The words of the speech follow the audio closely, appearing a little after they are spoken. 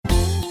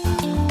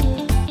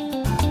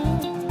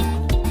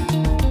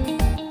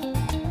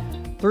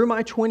Through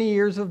my 20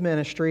 years of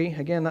ministry,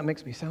 again, that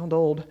makes me sound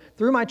old.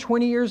 Through my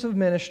 20 years of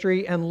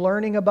ministry and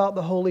learning about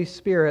the Holy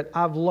Spirit,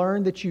 I've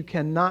learned that you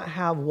cannot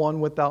have one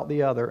without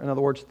the other. In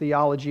other words,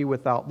 theology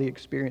without the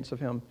experience of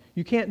Him.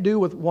 You can't do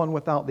with one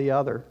without the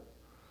other.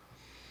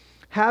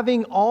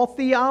 Having all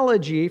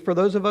theology, for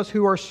those of us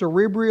who are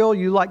cerebral,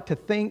 you like to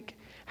think,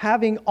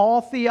 having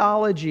all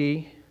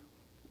theology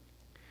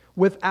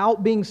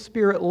without being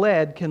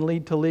Spirit-led can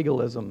lead to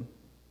legalism.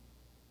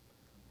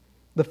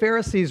 The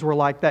Pharisees were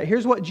like that.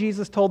 Here's what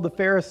Jesus told the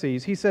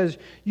Pharisees. He says,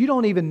 you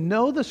don't even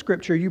know the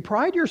Scripture. You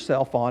pride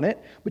yourself on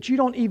it, but you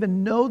don't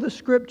even know the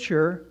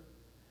Scripture,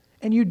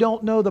 and you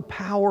don't know the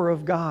power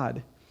of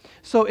God.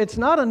 So it's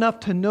not enough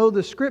to know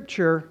the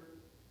Scripture.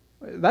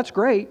 That's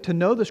great to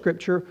know the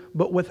Scripture,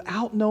 but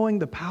without knowing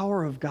the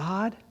power of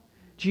God,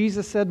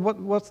 Jesus said,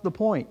 what's the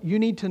point? You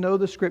need to know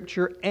the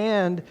Scripture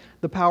and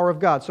the power of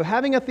God. So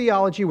having a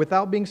theology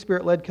without being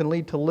Spirit-led can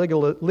lead to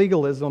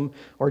legalism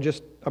or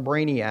just a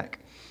brainiac.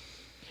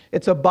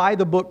 It's a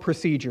by-the-book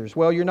procedures.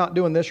 Well, you're not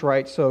doing this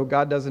right, so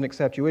God doesn't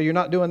accept you. Well, you're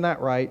not doing that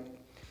right.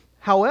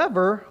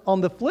 However, on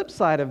the flip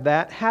side of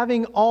that,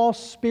 having all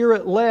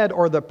Spirit-led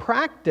or the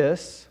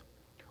practice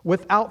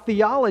without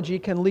theology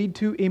can lead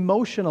to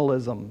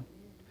emotionalism,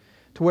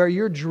 to where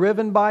you're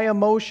driven by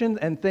emotion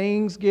and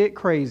things get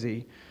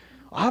crazy.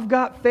 I've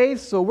got faith,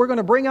 so we're going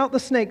to bring out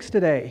the snakes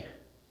today.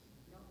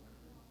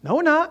 No,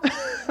 we're not.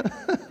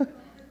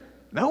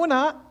 No, we're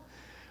not.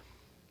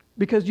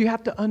 Because you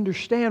have to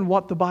understand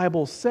what the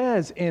Bible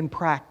says in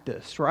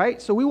practice,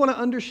 right? So we want to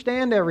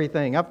understand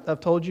everything. I've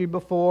told you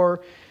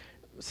before,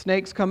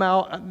 snakes come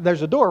out.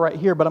 There's a door right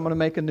here, but I'm going to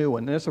make a new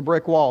one. And it's a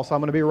brick wall, so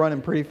I'm going to be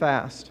running pretty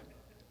fast.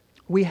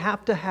 We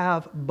have to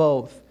have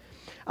both.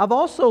 I've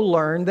also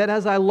learned that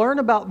as I learn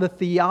about the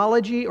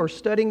theology or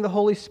studying the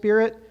Holy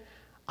Spirit,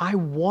 I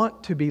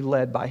want to be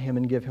led by Him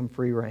and give Him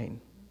free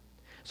rein.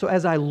 So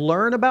as I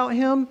learn about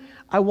Him,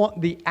 I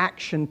want the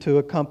action to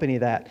accompany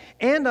that.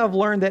 And I've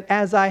learned that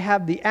as I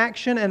have the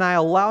action and I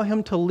allow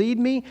Him to lead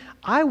me,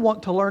 I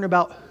want to learn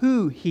about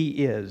who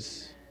He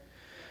is.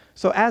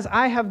 So as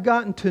I have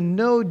gotten to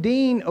know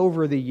Dean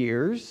over the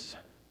years,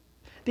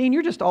 Dean,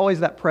 you're just always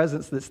that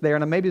presence that's there.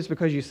 And maybe it's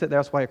because you sit there,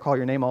 that's why I call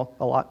your name a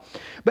lot.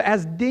 But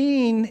as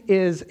Dean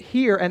is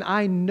here and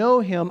I know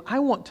him, I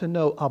want to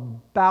know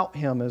about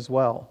him as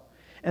well.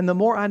 And the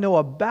more I know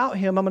about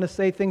him, I'm going to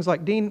say things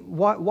like, Dean,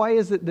 why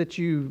is it that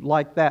you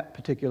like that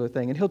particular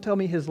thing? And he'll tell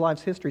me his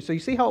life's history. So you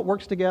see how it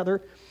works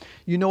together?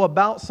 You know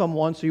about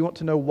someone, so you want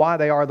to know why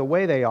they are the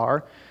way they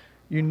are.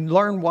 You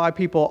learn why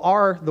people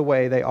are the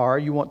way they are.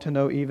 You want to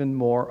know even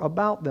more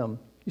about them.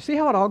 You see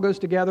how it all goes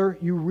together?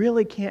 You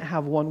really can't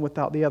have one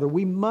without the other.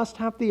 We must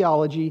have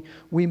theology.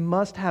 We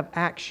must have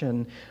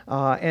action.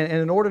 And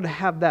in order to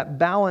have that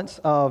balance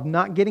of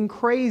not getting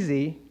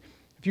crazy,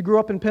 if you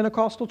grew up in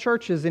Pentecostal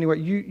churches anyway,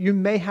 you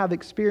may have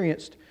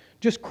experienced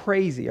just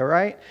crazy, all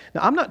right? Now,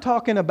 I'm not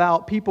talking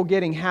about people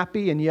getting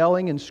happy and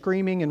yelling and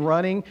screaming and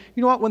running.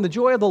 You know what? When the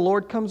joy of the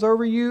Lord comes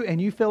over you and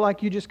you feel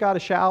like you just got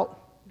to shout,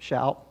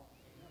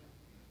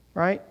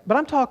 right? But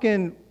I'm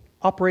talking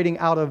operating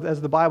out of, as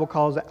the Bible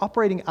calls it,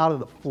 operating out of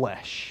the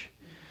flesh.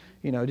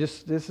 You know,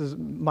 just this is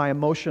my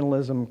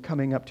emotionalism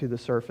coming up to the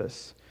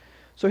surface.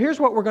 So here's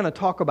what we're going to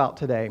talk about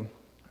today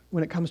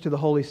when it comes to the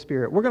Holy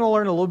Spirit. We're going to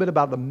learn a little bit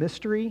about the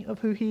mystery of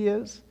who He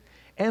is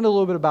and a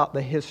little bit about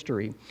the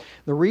history.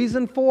 The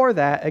reason for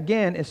that,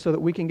 again, is so that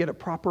we can get a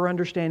proper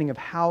understanding of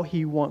how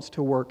He wants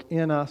to work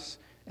in us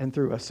and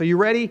through us. So you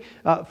ready?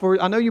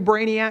 I know you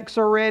brainiacs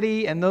are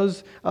ready, and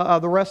those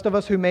the rest of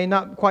us who may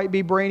not quite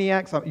be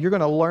brainiacs, you're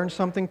going to learn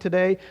something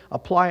today,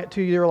 apply it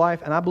to your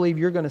life, and I believe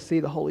you're going to see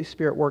the Holy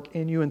Spirit work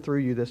in you and through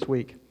you this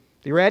week.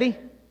 You ready?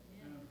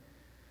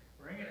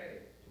 Bring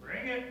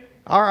it.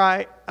 All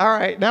right.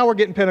 Now we're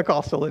getting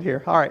Pentecostal in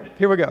here. All right,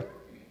 here we go.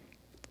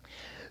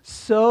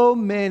 So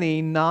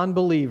many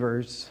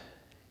non-believers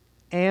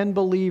and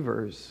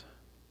believers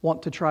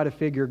want to try to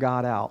figure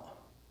God out.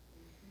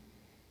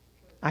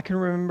 I can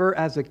remember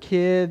as a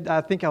kid,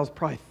 I think I was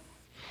probably,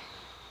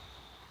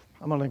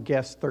 I'm going to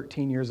guess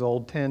 13 years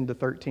old, 10 to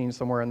 13,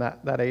 somewhere in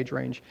that age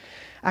range.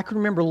 I can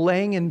remember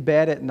laying in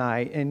bed at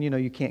night, and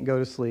you can't go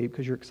to sleep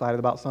because you're excited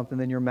about something,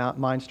 then your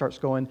mind starts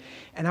going.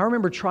 And I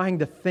remember trying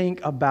to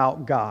think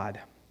about God.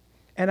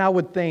 And I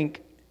would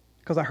think,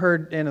 because I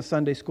heard in a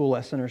Sunday school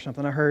lesson or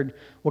something, I heard,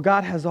 well,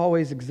 God has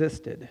always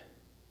existed.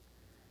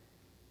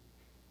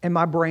 And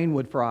my brain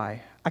would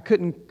fry. I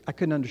couldn't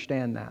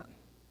understand that.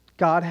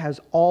 God has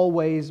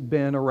always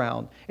been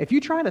around. If you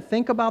try to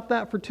think about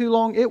that for too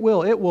long, it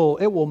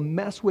will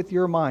mess with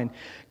your mind.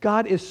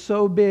 God is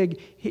so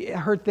big. I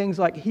heard things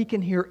like He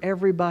can hear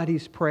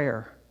everybody's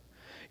prayer.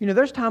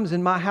 There's times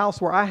in my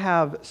house where I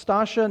have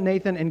Stasha,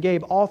 Nathan, and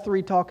Gabe, all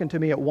three talking to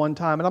me at one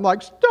time, and I'm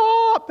like,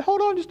 stop,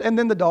 hold on, and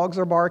then the dogs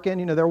are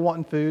barking, they're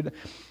wanting food.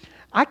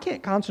 I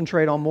can't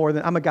concentrate on more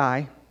than, I'm a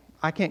guy,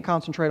 I can't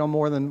concentrate on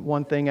more than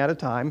one thing at a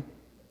time.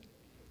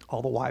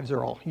 All the wives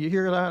are all, you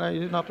hear that?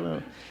 You're not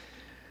the...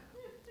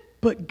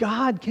 But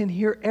God can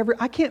hear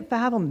I can't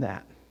fathom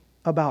that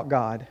about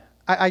God.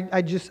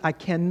 I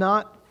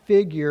cannot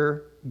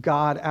figure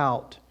God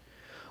out.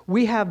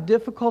 We have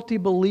difficulty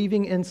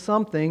believing in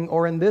something,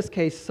 or in this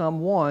case,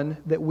 someone,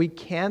 that we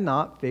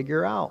cannot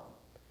figure out.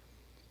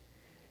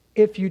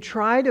 If you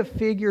try to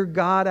figure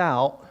God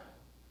out,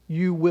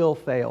 you will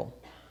fail.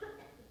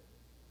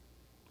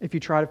 If you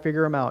try to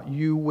figure Him out,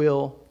 you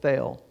will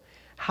fail.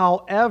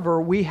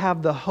 However, we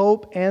have the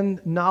hope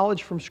and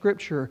knowledge from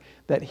Scripture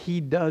that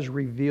He does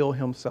reveal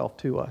Himself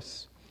to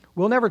us.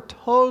 We'll never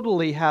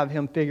totally have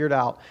Him figured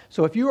out.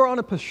 So if you are on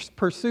a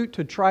pursuit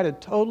to try to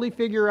totally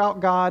figure out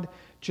God,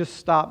 just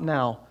stop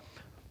now.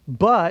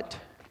 But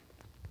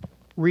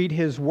read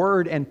His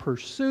Word and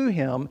pursue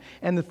Him,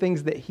 and the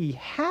things that He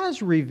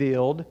has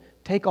revealed,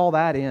 take all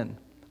that in.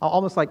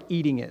 Almost like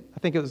eating it. I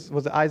think it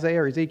was it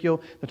Isaiah or Ezekiel?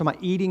 They're talking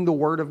about eating the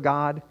Word of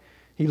God.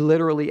 He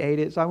literally ate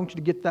it. So I want you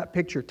to get that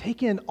picture.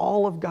 Take in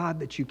all of God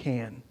that you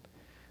can,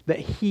 that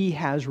He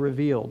has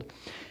revealed.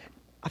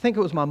 I think it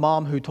was my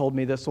mom who told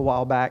me this a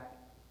while back.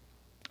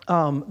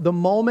 The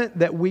moment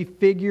that we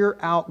figure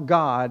out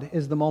God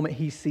is the moment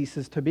He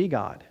ceases to be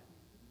God.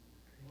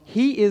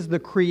 He is the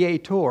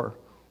creator.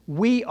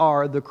 We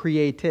are the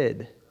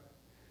created.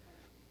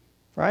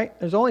 Right?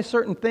 There's only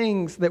certain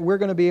things that we're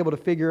going to be able to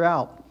figure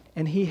out.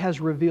 And He has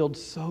revealed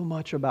so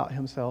much about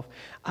Himself.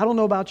 I don't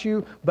know about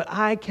you, but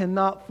I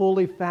cannot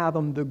fully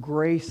fathom the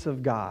grace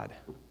of God.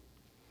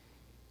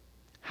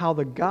 How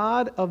the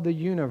God of the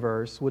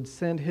universe would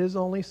send His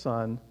only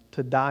Son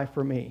to die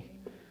for me.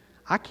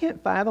 I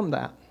can't fathom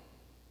that.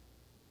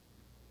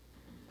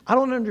 I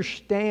don't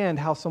understand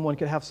how someone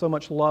could have so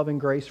much love and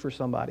grace for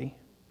somebody.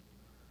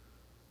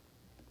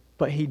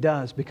 But He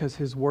does, because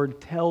His Word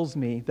tells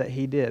me that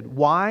He did.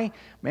 Why?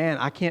 Man,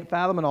 I can't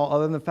fathom it all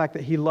other than the fact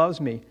that He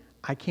loves me.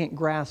 I can't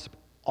grasp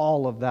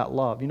all of that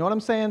love. You know what I'm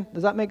saying?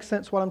 Does that make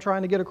sense, what I'm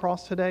trying to get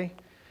across today?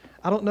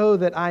 I don't know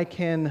that I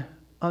can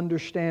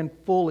understand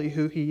fully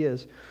who He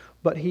is,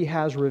 but He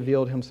has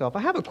revealed Himself.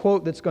 I have a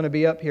quote that's going to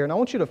be up here, and I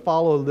want you to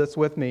follow this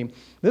with me.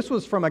 This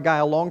was from a guy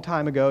a long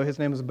time ago. His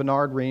name is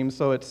Bernard Reams,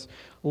 so it's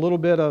a little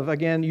bit of,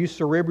 again, you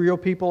cerebral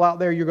people out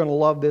there, you're going to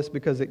love this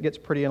because it gets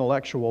pretty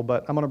intellectual,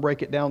 but I'm going to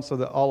break it down so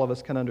that all of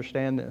us can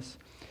understand this.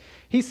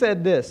 He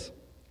said this: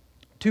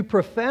 "To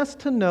profess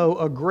to know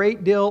a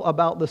great deal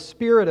about the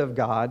Spirit of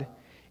God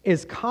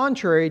is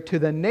contrary to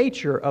the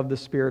nature of the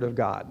Spirit of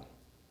God."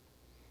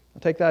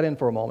 I'll take that in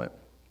for a moment.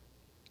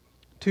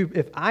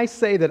 If I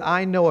say that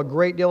I know a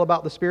great deal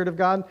about the Spirit of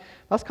God,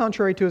 that's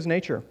contrary to His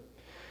nature.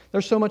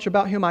 There's so much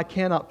about Him I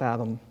cannot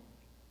fathom.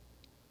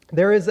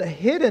 There is a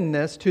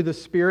hiddenness to the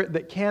Spirit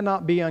that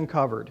cannot be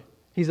uncovered.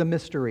 He's a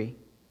mystery.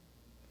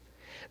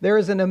 There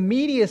is an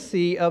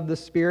immediacy of the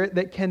Spirit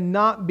that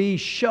cannot be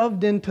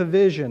shoved into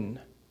vision.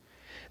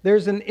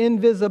 There's an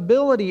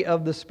invisibility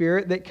of the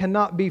Spirit that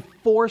cannot be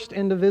forced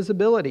into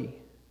visibility,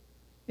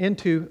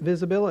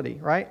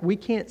 right? We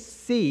can't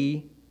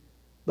see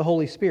the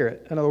Holy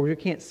Spirit. In other words,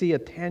 we can't see a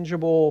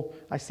tangible,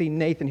 I see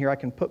Nathan here, I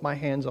can put my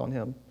hands on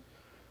him.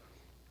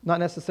 Not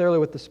necessarily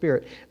with the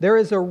Spirit. There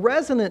is a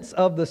resonance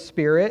of the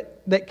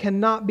Spirit that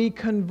cannot be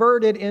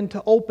converted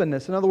into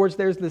openness. In other words,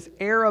 there's this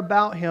air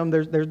about Him,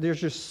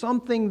 there's just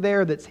something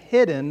there that's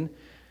hidden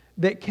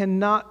that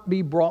cannot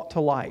be brought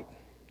to light.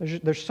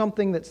 There's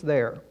something that's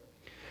there.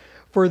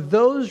 For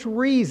those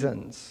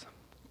reasons,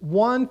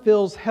 one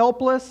feels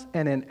helpless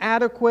and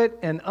inadequate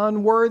and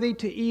unworthy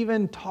to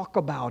even talk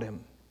about Him,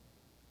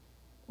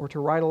 or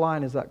to write a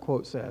line, as that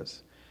quote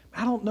says.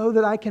 I don't know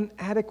that I can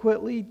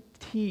adequately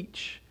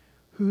teach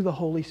who the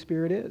Holy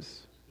Spirit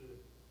is.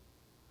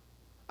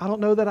 I don't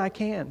know that I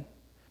can,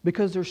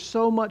 because there's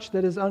so much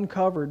that is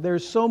uncovered.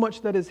 There's so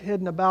much that is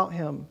hidden about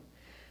Him.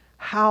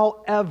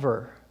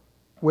 However,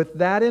 with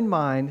that in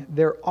mind,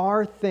 there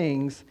are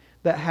things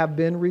that have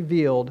been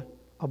revealed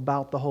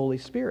about the Holy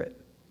Spirit.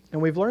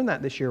 And we've learned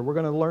that this year. We're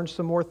going to learn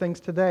some more things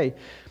today.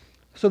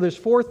 So there's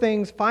 5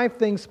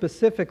 things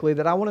specifically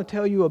that I want to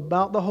tell you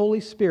about the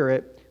Holy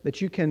Spirit that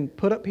you can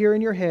put up here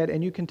in your head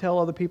and you can tell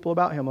other people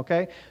about Him,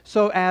 okay?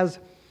 So as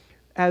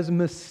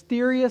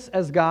mysterious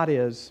as God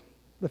is,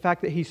 the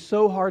fact that He's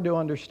so hard to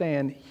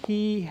understand,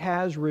 He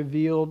has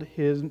revealed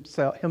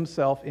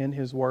Himself in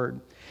His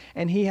Word.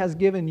 And He has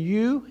given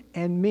you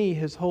and me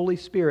His Holy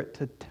Spirit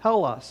to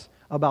tell us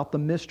about the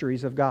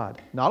mysteries of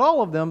God. Not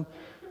all of them,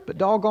 but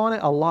doggone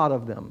it, a lot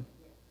of them,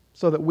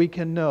 so that we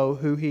can know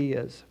who He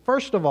is.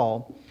 First of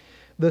all,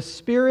 the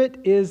Spirit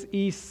is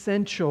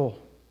essential.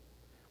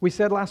 We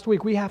said last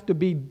week we have to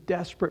be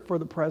desperate for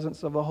the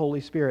presence of the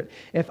Holy Spirit.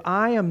 If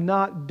I am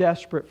not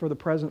desperate for the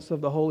presence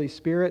of the Holy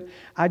Spirit,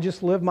 I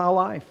just live my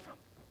life.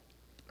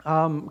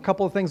 A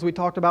couple of things we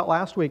talked about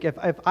last week. If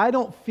I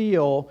don't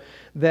feel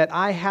that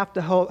I have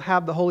to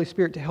have the Holy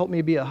Spirit to help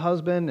me be a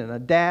husband and a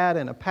dad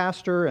and a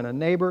pastor and a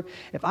neighbor,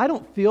 if I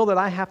don't feel that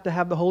I have to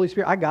have the Holy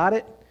Spirit, I got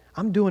it,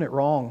 I'm doing it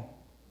wrong.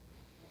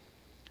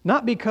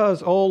 Not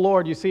because, oh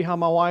Lord, you see how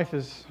my wife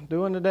is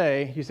doing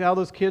today. You see how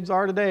those kids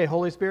are today.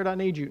 Holy Spirit, I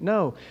need you.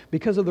 No,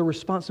 because of the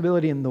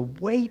responsibility and the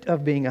weight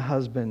of being a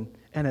husband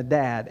and a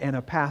dad and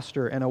a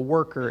pastor and a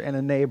worker and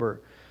a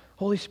neighbor.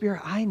 Holy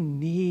Spirit, I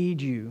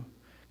need you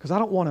because I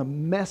don't want to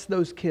mess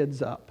those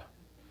kids up.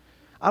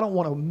 I don't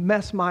want to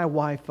mess my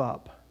wife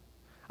up.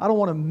 I don't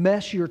want to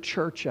mess your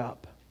church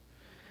up.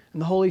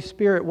 And the Holy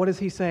Spirit, what does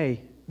He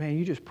say? Man,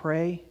 you just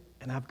pray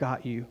and I've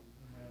got you.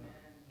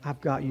 I've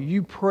got you.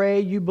 You pray,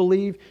 you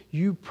believe,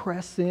 you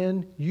press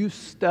in, you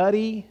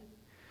study,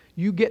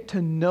 you get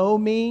to know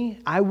me.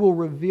 I will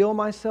reveal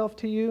myself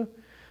to you.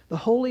 The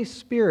Holy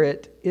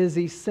Spirit is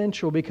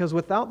essential because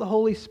without the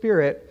Holy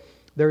Spirit,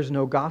 there's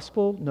no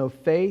gospel, no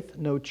faith,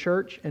 no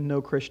church, and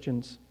no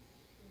Christians.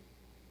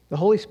 The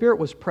Holy Spirit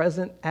was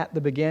present at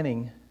the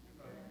beginning.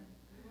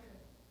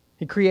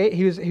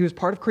 He was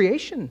part of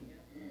creation.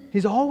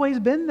 He's always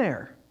been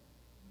there.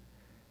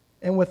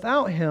 And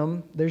without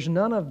Him, there's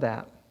none of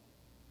that.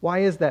 Why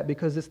is that?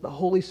 Because it's the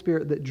Holy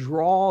Spirit that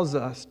draws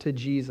us to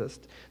Jesus,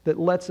 that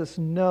lets us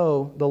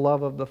know the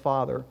love of the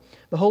Father.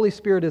 The Holy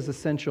Spirit is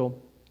essential.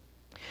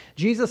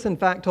 Jesus, in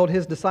fact, told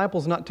His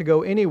disciples not to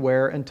go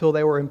anywhere until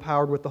they were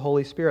empowered with the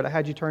Holy Spirit. I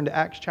had you turn to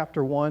Acts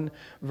chapter 1,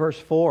 verse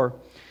 4.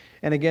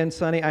 And again,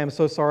 Sonny, I am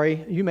so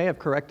sorry. You may have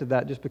corrected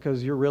that just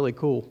because you're really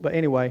cool. But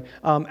anyway,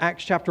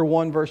 Acts chapter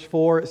 1, verse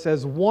 4, it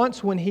says,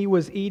 "Once when He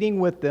was eating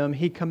with them,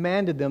 He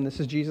commanded them,"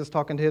 this is Jesus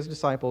talking to His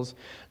disciples,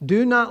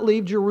 "Do not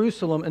leave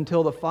Jerusalem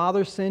until the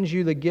Father sends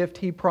you the gift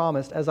He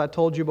promised, as I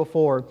told you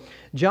before.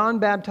 John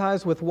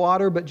baptized with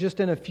water, but just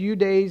in a few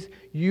days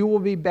you will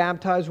be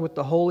baptized with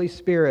the Holy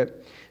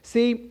Spirit."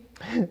 See,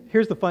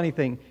 here's the funny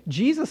thing.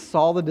 Jesus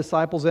saw the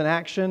disciples in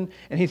action,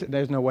 and He said,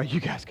 there's no way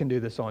you guys can do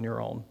this on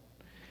your own.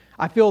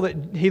 I feel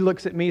that He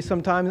looks at me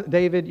sometimes,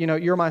 David,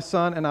 you're my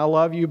son and I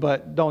love you,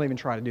 but don't even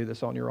try to do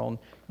this on your own.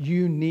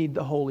 You need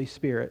the Holy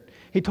Spirit.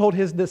 He told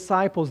His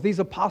disciples, these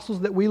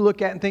apostles that we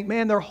look at and think,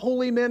 man, they're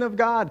holy men of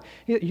God.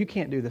 You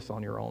can't do this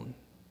on your own.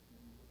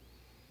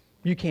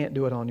 You can't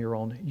do it on your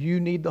own.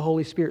 You need the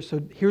Holy Spirit.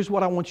 So here's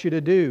what I want you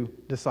to do,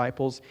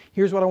 disciples.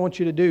 Here's what I want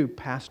you to do,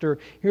 pastor.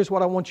 Here's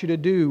what I want you to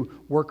do,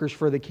 workers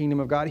for the kingdom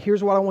of God.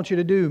 Here's what I want you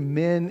to do,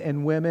 men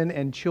and women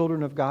and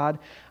children of God.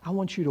 I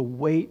want you to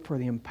wait for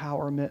the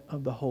empowerment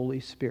of the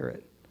Holy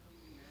Spirit.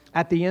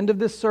 At the end of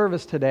this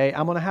service today,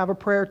 I'm going to have a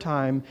prayer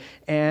time,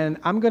 and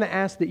I'm going to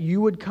ask that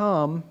you would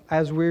come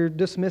as we're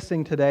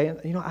dismissing today.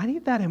 I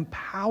need that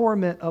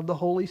empowerment of the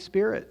Holy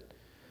Spirit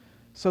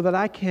so that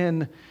I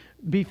can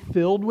be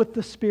filled with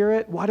the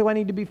Spirit. Why do I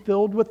need to be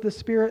filled with the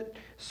Spirit?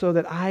 So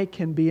that I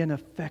can be an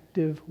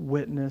effective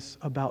witness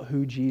about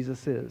who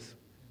Jesus is.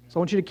 So I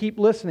want you to keep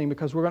listening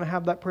because we're going to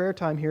have that prayer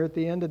time here at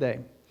the end today.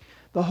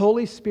 The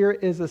Holy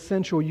Spirit is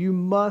essential. You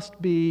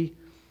must be,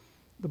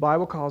 the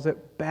Bible calls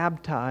it,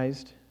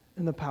 baptized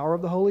in the power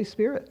of the Holy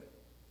Spirit.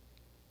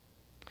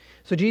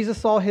 So Jesus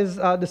saw His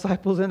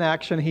disciples in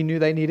action. He knew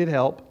they needed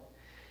help.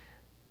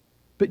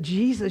 But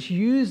Jesus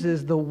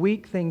uses the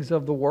weak things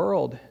of the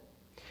world.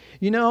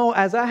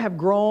 As I have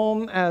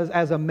grown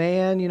as a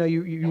man,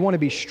 you want to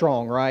be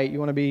strong, right? You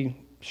want to be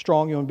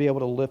strong. You want to be able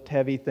to lift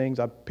heavy things.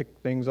 I pick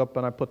things up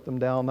and I put them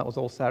down. That was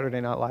an old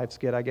Saturday Night Live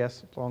skit, I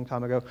guess, a long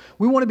time ago.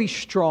 We want to be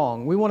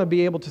strong. We want to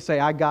be able to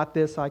say, I got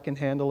this, I can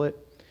handle it.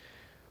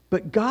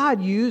 But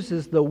God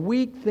uses the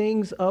weak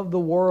things of the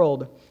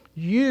world.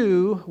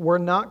 You were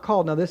not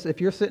called. Now this,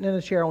 if you're sitting in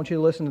a chair, I want you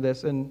to listen to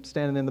this and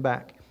standing in the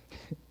back.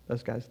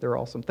 Those guys, they're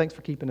awesome. Thanks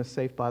for keeping us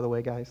safe, by the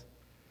way, guys.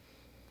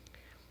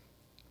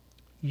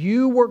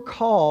 You were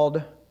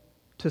called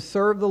to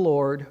serve the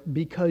Lord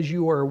because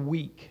you are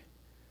weak,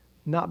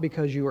 not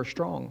because you are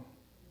strong.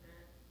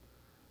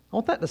 I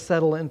want that to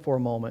settle in for a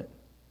moment.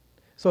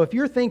 So if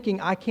you're thinking,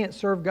 I can't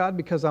serve God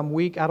because I'm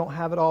weak, I don't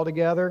have it all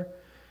together,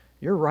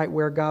 you're right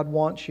where God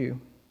wants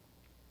you.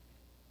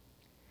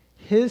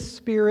 His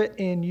Spirit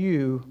in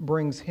you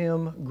brings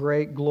Him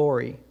great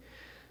glory.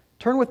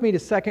 Turn with me to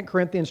 2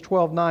 Corinthians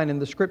 12:9,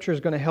 and the Scripture is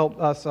going to help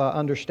us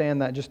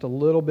understand that just a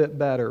little bit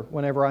better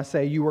whenever I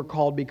say you were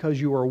called because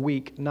you were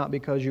weak, not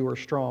because you were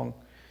strong.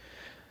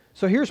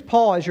 So here's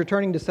Paul as you're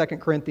turning to 2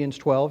 Corinthians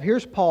 12.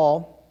 Here's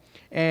Paul,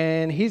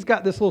 and he's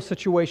got this little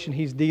situation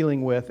he's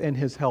dealing with in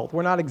his health.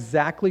 We're not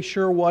exactly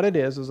sure what it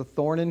is. There's a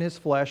thorn in his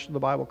flesh, the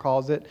Bible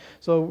calls it.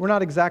 So we're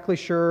not exactly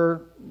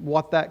sure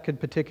what that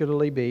could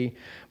particularly be,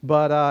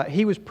 but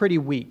he was pretty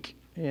weak,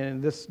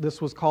 and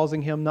this was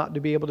causing him not to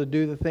be able to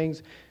do the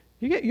things.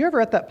 You ever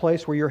at that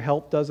place where your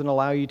health doesn't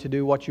allow you to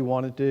do what you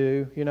want to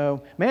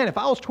do? Man, if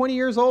I was 20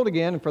 years old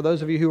again, and for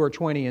those of you who are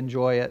 20,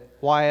 enjoy it.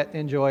 Wyatt,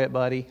 enjoy it,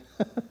 buddy.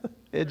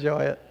 Enjoy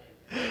it.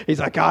 He's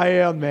like, I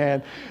am,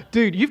 man.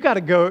 Dude, you've got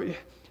to go.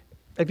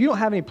 If you don't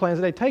have any plans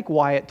today, take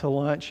Wyatt to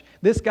lunch.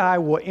 This guy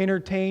will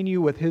entertain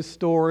you with his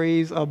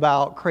stories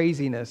about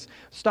craziness.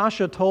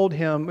 Stasha told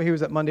him, he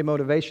was at Monday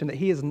Motivation, that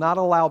he is not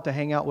allowed to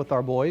hang out with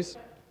our boys.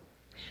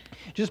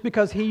 Just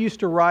because he used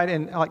to ride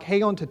and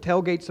hang on to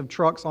tailgates of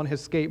trucks on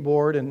his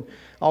skateboard and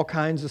all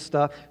kinds of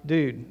stuff.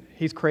 Dude,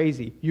 he's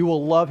crazy. You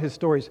will love his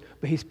stories,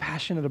 but he's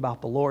passionate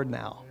about the Lord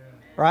now,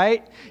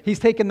 right? He's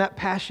taken that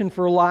passion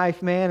for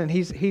life, man, and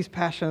he's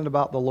passionate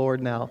about the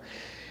Lord now.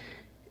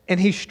 And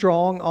he's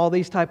strong, all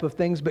these type of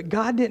things. But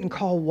God didn't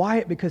call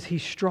Wyatt because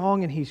he's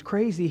strong and he's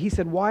crazy. He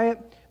said, Wyatt,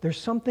 there's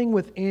something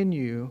within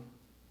you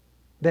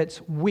that's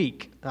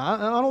weak. I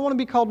don't want to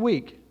be called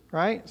weak.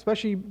 Right?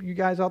 Especially you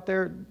guys out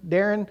there.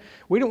 Darren,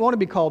 we didn't want to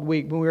be called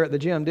weak when we were at the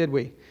gym, did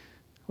we?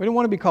 We don't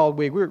want to be called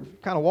weak. We were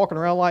kind of walking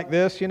around like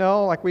this,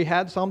 like we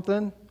had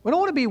something. We don't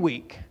want to be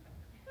weak.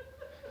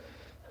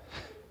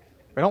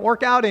 We don't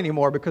work out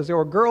anymore because there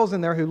were girls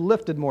in there who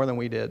lifted more than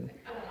we did.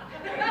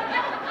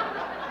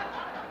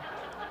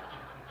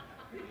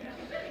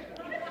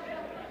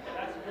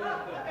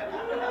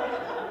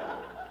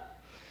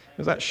 It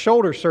was that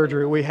shoulder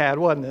surgery we had,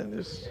 wasn't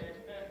it?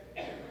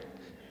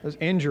 Those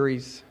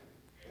injuries.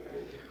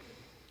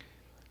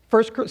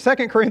 2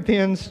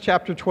 Corinthians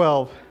chapter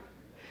 12.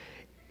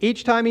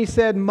 Each time he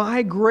said,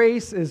 my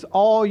grace is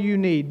all you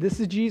need. This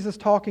is Jesus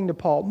talking to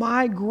Paul.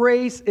 My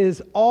grace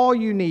is all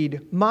you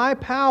need. My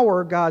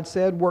power, God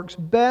said, works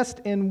best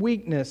in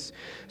weakness.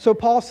 So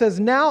Paul says,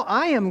 now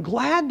I am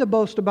glad to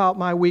boast about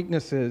my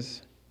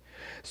weaknesses,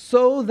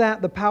 so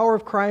that the power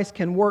of Christ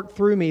can work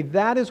through me.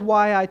 That is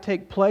why I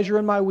take pleasure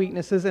in my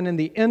weaknesses and in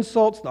the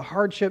insults, the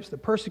hardships, the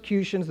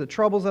persecutions, the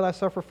troubles that I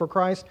suffer for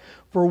Christ.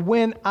 For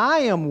when I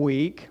am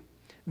weak,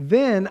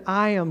 then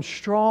I am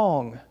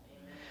strong.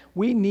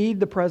 We need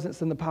the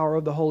presence and the power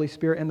of the Holy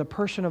Spirit and the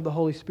person of the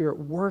Holy Spirit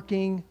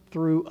working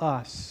through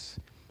us.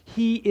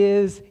 He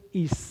is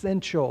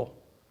essential.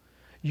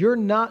 You're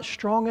not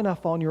strong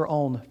enough on your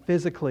own,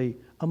 physically,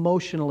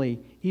 emotionally,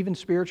 even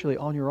spiritually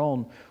on your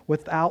own,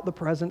 without the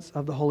presence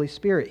of the Holy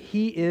Spirit.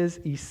 He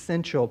is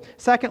essential.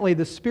 Secondly,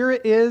 the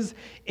Spirit is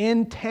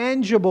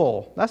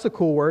intangible. That's a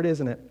cool word,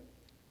 isn't it?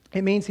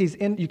 It means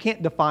you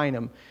can't define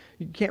Him.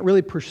 You can't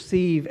really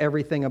perceive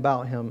everything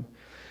about Him.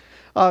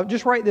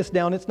 Just write this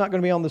down. It's not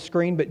going to be on the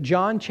screen, but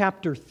John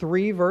chapter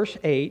 3, verse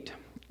 8.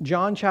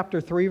 John chapter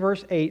 3,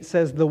 verse 8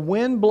 says, the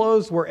wind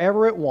blows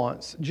wherever it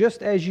wants,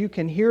 just as you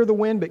can hear the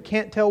wind but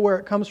can't tell where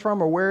it comes from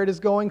or where it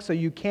is going, so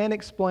you can't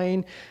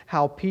explain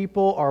how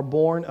people are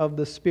born of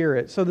the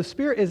Spirit. So the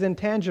Spirit is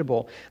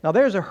intangible. Now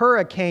there's a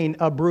hurricane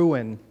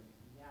a-brewing.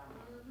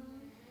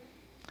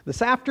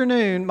 This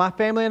afternoon, my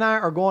family and I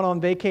are going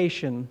on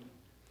vacation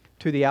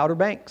to the Outer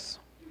Banks.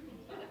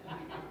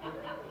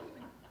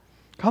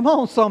 Come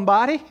on,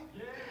 somebody.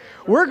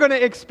 We're going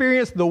to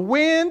experience the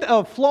wind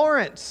of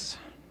Florence.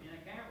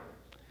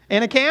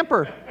 In a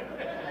camper.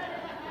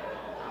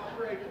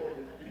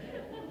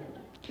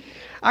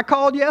 I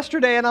called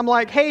yesterday and I'm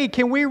like, hey,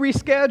 can we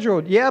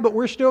reschedule? Yeah, but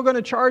we're still going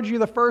to charge you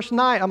the first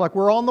night. I'm like,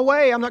 we're on the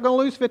way. I'm not going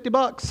to lose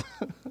 $50.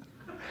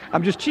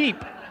 I'm just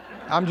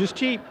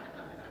cheap.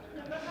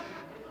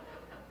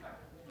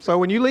 So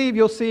when you leave,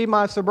 you'll see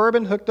my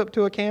Suburban hooked up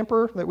to a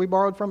camper that we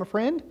borrowed from a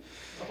friend.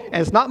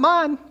 And it's not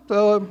mine.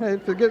 So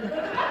it's a good...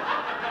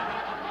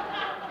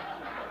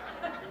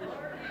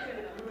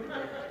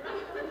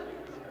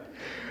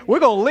 We're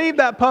going to leave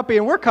that puppy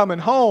and we're coming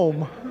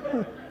home.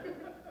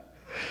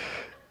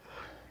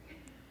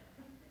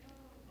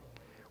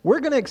 We're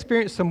going to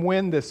experience some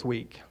wind this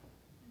week.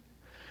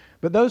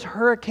 But those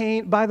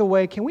hurricanes, by the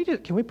way, can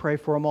we pray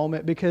for a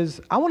moment? Because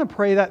I want to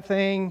pray that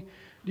thing.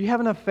 Do you have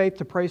enough faith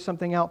to pray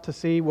something out to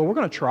sea? Well, we're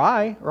going to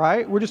try,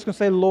 right? We're just going to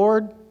say,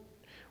 Lord,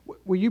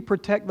 will you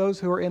protect those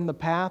who are in the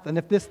path? And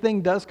if this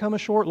thing does come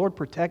ashore, Lord,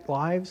 protect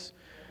lives.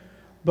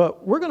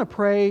 But we're going to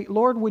pray,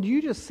 Lord, would you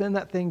just send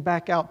that thing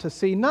back out to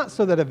sea? Not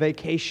so that a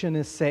vacation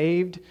is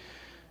saved.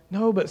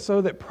 No, but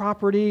so that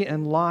property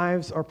and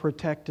lives are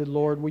protected,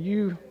 Lord. Will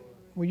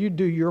you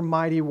do your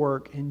mighty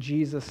work in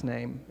Jesus'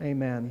 name?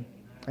 Amen.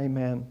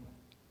 Amen.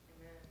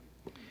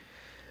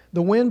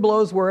 The wind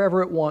blows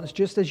wherever it wants,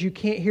 just as you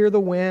can't hear the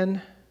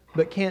wind,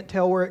 but can't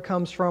tell where it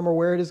comes from or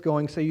where it is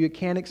going, so you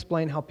can't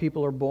explain how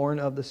people are born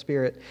of the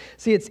Spirit.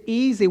 See, it's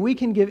easy. We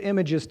can give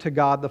images to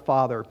God the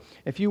Father.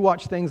 If you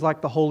watch things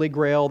like the Holy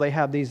Grail, they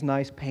have these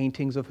nice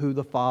paintings of who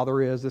the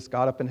Father is, this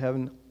God up in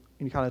heaven,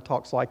 and he kind of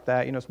talks like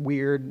that. It's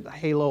weird,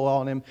 halo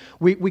on him.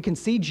 We can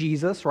see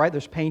Jesus, right?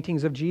 There's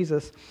paintings of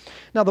Jesus.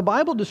 Now, the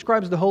Bible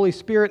describes the Holy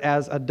Spirit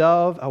as a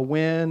dove, a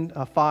wind,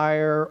 a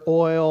fire,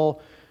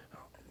 oil.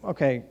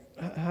 Okay,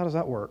 how does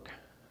that work?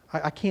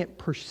 I can't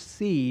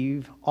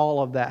perceive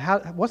all of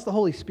that. What's the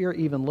Holy Spirit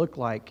even look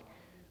like?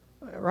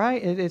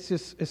 Right?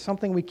 It's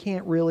something we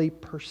can't really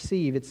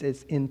perceive.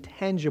 It's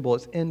intangible.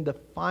 It's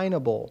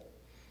indefinable.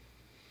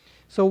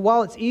 So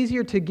while it's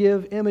easier to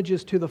give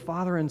images to the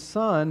Father and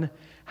Son,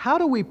 how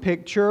do we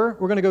picture,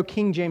 we're going to go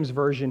King James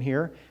Version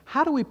here,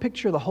 how do we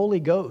picture the Holy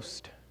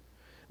Ghost?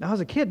 Now, as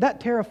a kid, that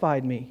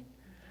terrified me.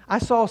 I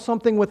saw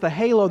something with a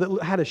halo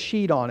that had a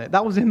sheet on it.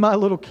 That was in my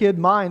little kid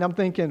mind. I'm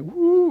thinking,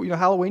 woo,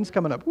 Halloween's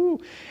coming up, woo.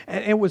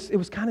 And it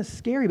was kind of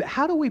scary. But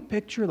how do we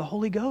picture the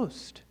Holy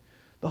Ghost,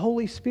 the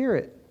Holy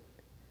Spirit?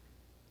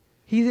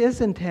 He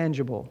is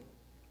intangible.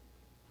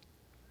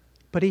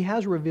 But He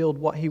has revealed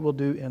what He will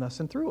do in us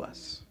and through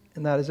us.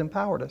 And that has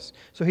empowered us.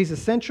 So He's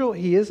essential.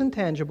 He is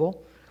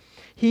intangible.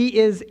 He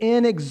is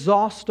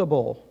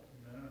inexhaustible.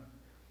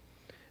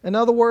 In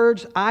other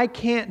words, I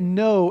can't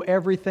know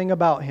everything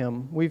about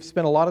Him. We've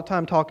spent a lot of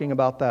time talking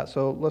about that,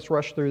 so let's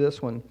rush through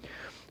this one.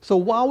 So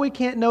while we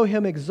can't know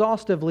Him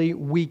exhaustively,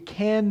 we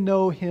can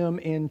know Him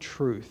in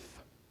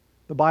truth.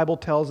 The Bible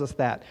tells us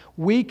that.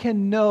 We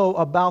can know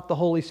about the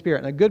Holy Spirit.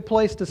 And a good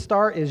place to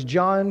start is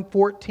John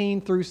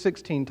 14 through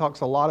 16. Talks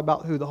a lot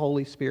about who the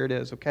Holy Spirit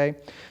is, okay?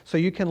 So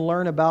you can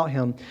learn about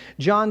Him.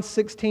 John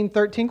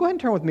 16:13. Go ahead and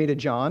turn with me to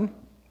John.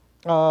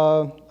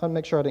 I'll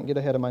make sure I didn't get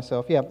ahead of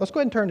myself. Yeah, let's go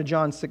ahead and turn to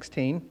John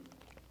 16.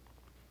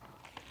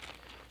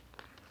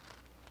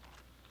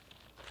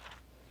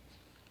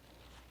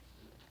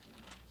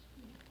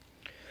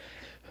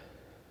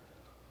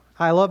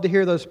 I love to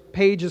hear those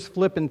pages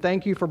flip, and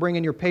thank you for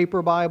bringing your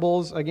paper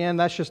Bibles. Again,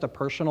 that's just a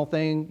personal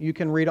thing. You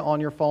can read it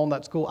on your phone.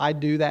 That's cool. I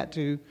do that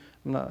too.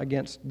 I'm not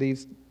against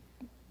these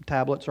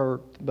tablets,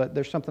 but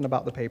there's something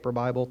about the paper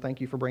Bible. Thank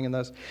you for bringing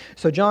those.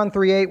 So John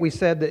 3:8, we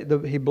said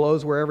that He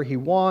blows wherever He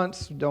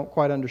wants. Don't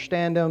quite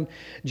understand Him.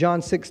 John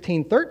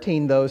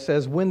 16:13, though,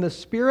 says, when the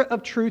Spirit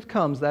of truth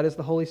comes, that is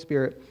the Holy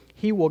Spirit,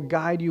 He will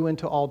guide you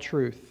into all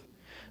truth.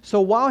 So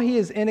while He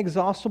is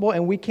inexhaustible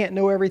and we can't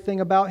know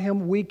everything about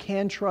Him, we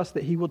can trust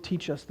that He will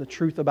teach us the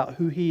truth about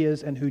who He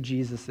is and who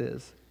Jesus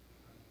is.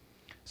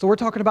 So we're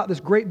talking about this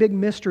great big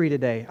mystery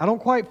today. I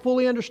don't quite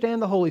fully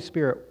understand the Holy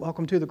Spirit.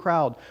 Welcome to the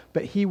crowd.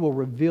 But He will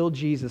reveal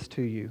Jesus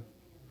to you.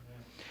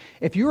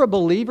 If you're a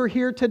believer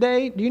here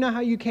today, do you know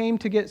how you came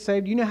to get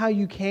saved? Do you know how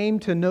you came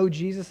to know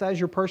Jesus as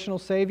your personal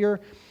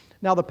Savior?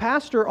 Now, the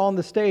pastor on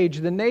the stage,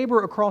 the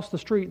neighbor across the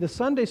street, the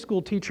Sunday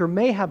school teacher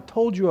may have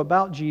told you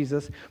about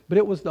Jesus, but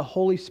it was the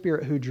Holy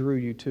Spirit who drew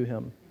you to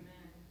Him.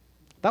 Amen.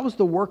 That was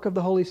the work of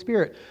the Holy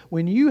Spirit.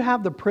 When you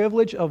have the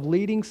privilege of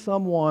leading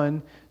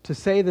someone to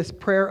say this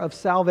prayer of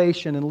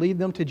salvation and lead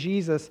them to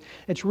Jesus,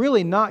 it's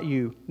really not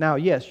you. Now,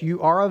 yes,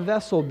 you are a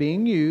vessel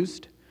being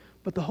used,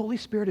 but the Holy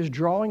Spirit is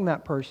drawing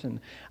that person.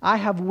 I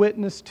have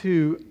witnessed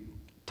to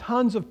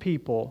tons of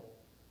people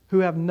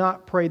who have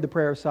not prayed the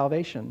prayer of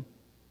salvation.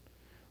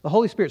 The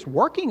Holy Spirit's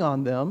working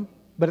on them,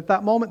 but at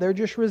that moment they're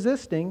just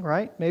resisting,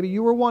 right? Maybe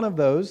you were one of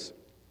those.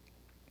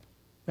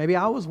 Maybe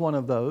I was one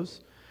of those.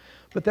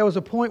 But there was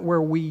a point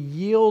where we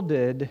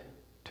yielded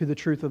to the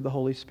truth of the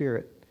Holy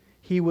Spirit.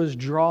 He was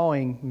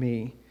drawing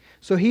me.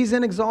 So He's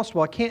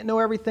inexhaustible. I can't know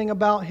everything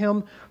about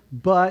Him,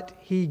 but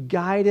He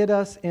guided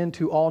us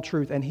into all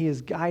truth, and He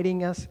is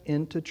guiding us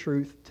into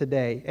truth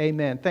today.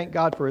 Amen. Thank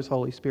God for His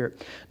Holy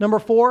Spirit. Number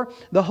 4,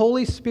 the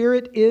Holy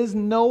Spirit is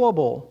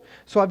knowable.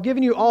 So I've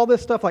given you all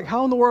this stuff like,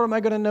 how in the world am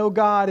I going to know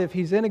God if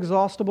He's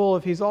inexhaustible,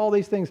 if He's all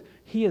these things?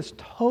 He is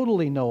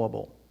totally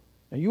knowable.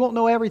 Now, you won't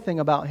know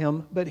everything about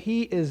Him, but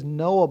He is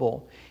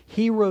knowable.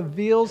 He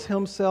reveals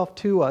Himself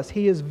to us.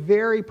 He is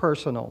very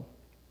personal.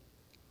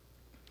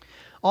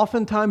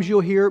 Oftentimes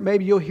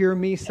maybe you'll hear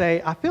me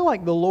say, I feel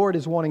like the Lord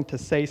is wanting to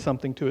say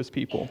something to His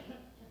people.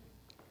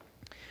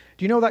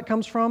 Do you know where that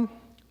comes from?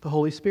 The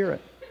Holy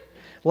Spirit.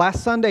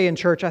 Last Sunday in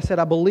church, I said,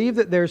 I believe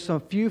that there's some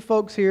few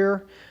folks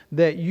here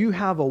that you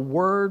have a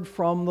word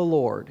from the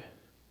Lord.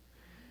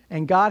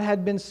 And God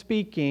had been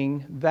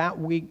speaking that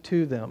week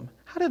to them.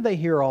 How did they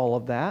hear all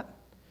of that?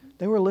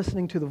 They were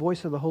listening to the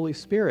voice of the Holy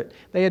Spirit.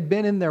 They had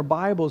been in their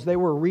Bibles. They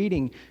were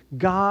reading.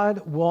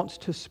 God wants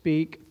to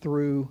speak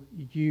through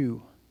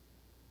you.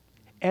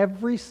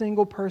 Every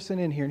single person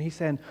in here. And He's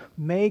saying,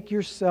 make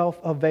yourself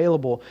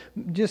available.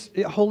 Just,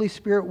 Holy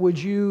Spirit, would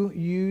you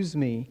use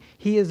me?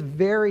 He is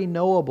very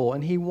knowable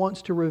and He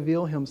wants to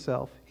reveal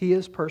Himself. He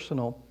is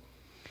personal.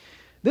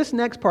 This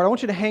next part, I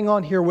want you to hang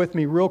on here with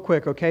me real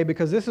quick, okay?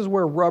 Because this is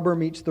where rubber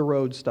meets the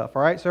road stuff,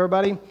 all right? So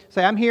everybody,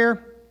 say, I'm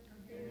here.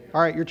 All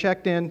right, you're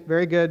checked in.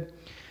 Very good.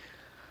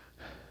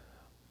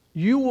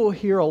 You will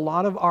hear a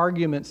lot of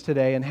arguments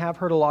today and have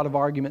heard a lot of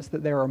arguments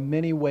that there are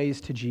many ways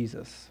to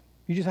Jesus.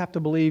 You just have to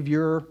believe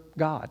you're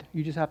God.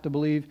 You just have to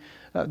believe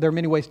there are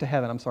many ways to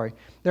heaven.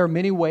 There are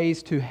many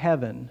ways to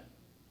heaven.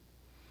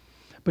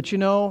 But you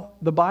know,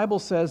 the Bible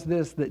says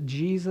this, that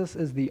Jesus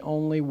is the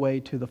only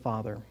way to the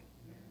Father.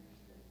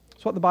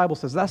 That's what the Bible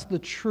says. That's the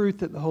truth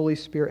that the Holy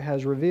Spirit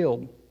has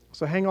revealed.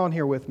 So hang on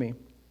here with me.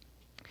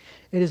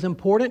 It is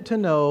important to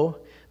know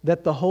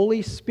that the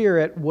Holy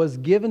Spirit was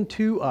given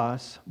to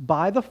us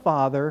by the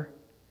Father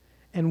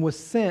and was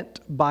sent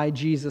by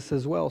Jesus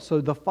as well.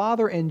 So the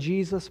Father and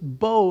Jesus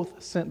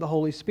both sent the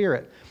Holy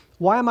Spirit.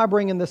 Why am I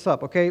bringing this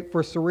up? Okay,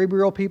 for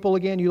cerebral people,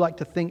 again, you like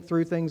to think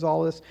through things,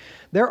 all this.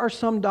 There are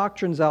some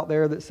doctrines out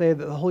there that say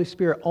that the Holy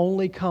Spirit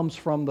only comes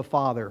from the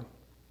Father.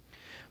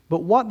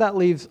 But what that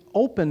leaves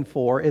open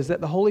for is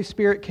that the Holy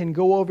Spirit can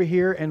go over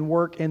here and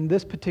work in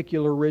this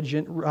particular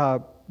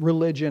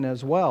religion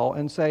as well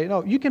and say,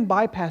 no, you can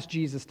bypass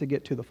Jesus to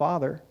get to the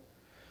Father.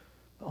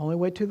 The only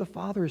way to the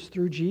Father is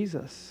through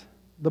Jesus.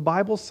 The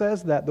Bible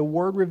says that. The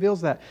Word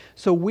reveals that.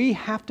 So we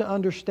have to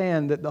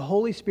understand that the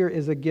Holy Spirit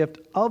is a gift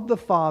of the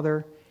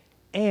Father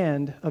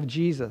and of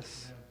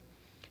Jesus.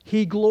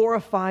 He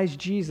glorifies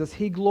Jesus.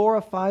 He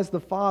glorifies the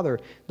Father.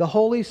 The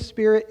Holy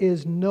Spirit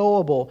is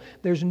knowable.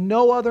 There's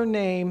no other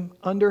name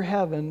under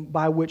heaven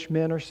by which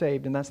men are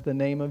saved, and that's the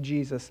name of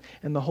Jesus.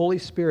 And the Holy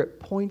Spirit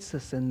points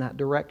us in that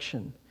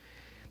direction.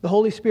 The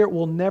Holy Spirit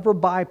will never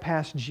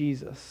bypass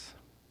Jesus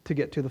to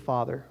get to the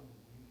Father.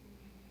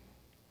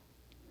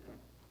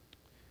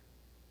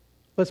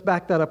 Let's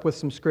back that up with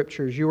some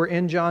scriptures. You were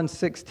in John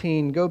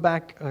 16. Go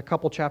back a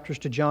couple chapters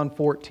to John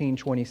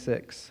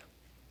 14:26.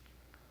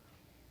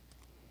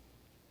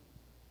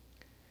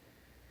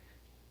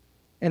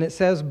 And it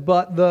says,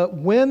 but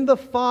when the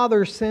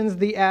Father sends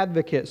the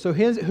advocate, so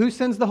who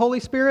sends the Holy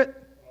Spirit?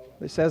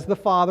 It says the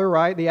Father,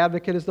 right? The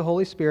advocate is the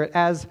Holy Spirit.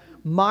 As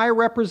my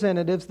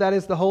representatives, that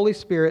is the Holy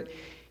Spirit,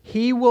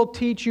 He will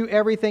teach you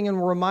everything and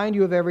will remind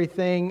you of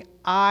everything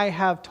I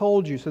have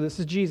told you. So this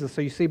is Jesus.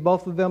 So you see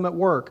both of them at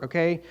work,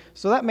 okay?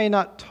 So that may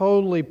not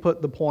totally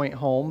put the point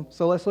home.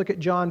 So let's look at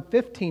John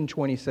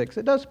 15:26.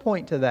 It does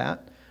point to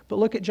that, but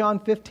look at John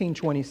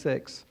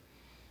 15:26.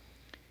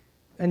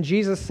 And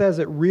Jesus says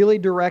it really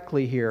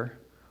directly here.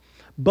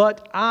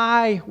 But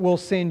I will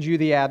send you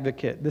the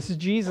advocate. This is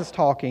Jesus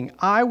talking.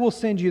 I will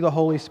send you the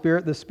Holy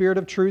Spirit, the Spirit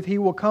of truth. He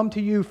will come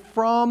to you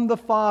from the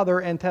Father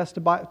and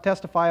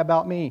testify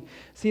about me.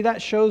 See,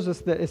 that shows us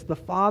that it's the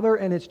Father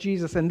and it's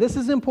Jesus. And this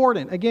is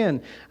important.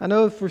 Again, I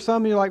know for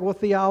some you're like, well,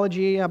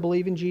 theology, I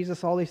believe in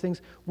Jesus, all these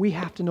things. We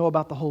have to know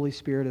about the Holy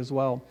Spirit as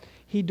well.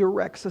 He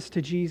directs us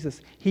to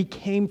Jesus. He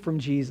came from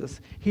Jesus.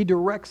 He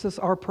directs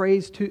our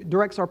praise to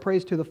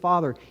the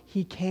Father.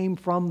 He came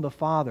from the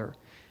Father.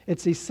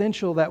 It's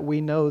essential that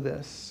we know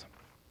this.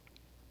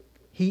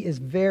 He is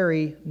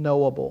very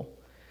knowable.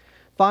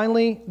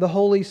 Finally, the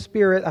Holy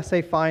Spirit, I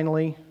say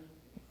finally,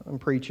 I'm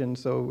preaching,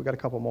 so we've got a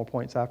couple more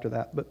points after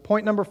that. But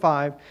point number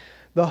 5,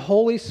 the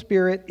Holy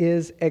Spirit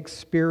is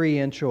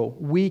experiential.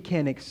 We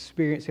can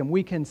experience Him.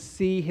 We can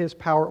see His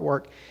power at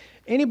work.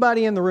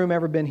 Anybody in the room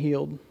ever been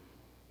healed?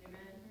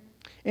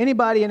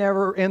 Anybody in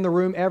the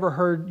room ever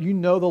heard,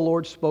 the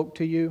Lord spoke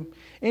to you?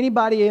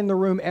 Anybody in the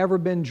room ever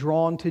been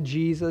drawn to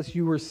Jesus?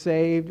 You were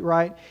saved,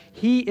 right?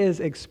 He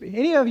is,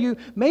 any of you,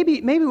 maybe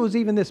it was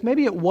even this,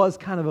 maybe it was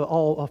kind of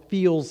a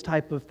feels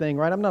type of thing,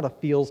 right? I'm not a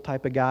feels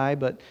type of guy,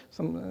 but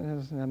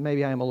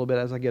maybe I am a little bit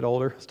as I get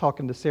older. I was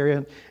talking to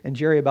Sarah and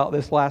Jerry about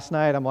this last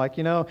night. I'm like,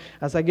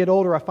 as I get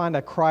older, I find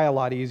I cry a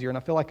lot easier and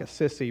I feel like a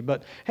sissy.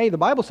 But hey, the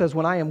Bible says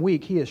when I am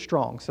weak, He is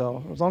strong.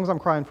 So as long as I'm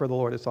crying for the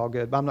Lord, it's all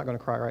good. But I'm not going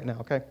to cry right now,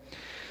 okay?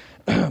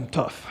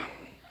 Tough.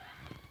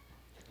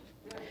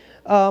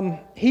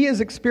 He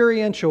is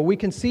experiential. We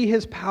can see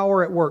His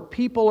power at work.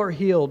 People are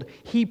healed.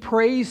 He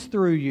prays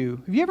through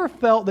you. Have you ever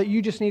felt that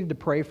you just needed to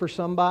pray for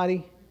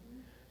somebody?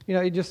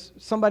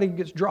 Somebody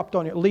gets dropped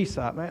on you.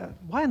 Lisa, man,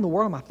 why in the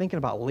world am I thinking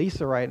about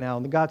Lisa right now?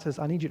 And God says,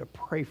 I need you to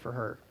pray for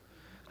her.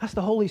 That's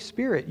the Holy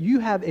Spirit. You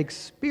have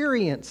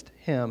experienced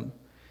Him.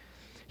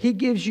 He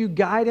gives you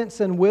guidance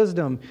and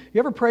wisdom. You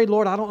ever prayed,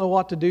 Lord, I don't know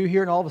what to do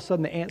here, and all of a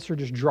sudden the answer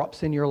just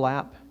drops in your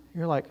lap?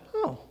 You're like,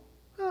 oh,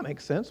 that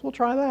makes sense. We'll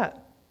try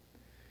that.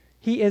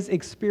 He is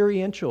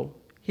experiential.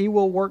 He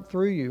will work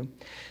through you.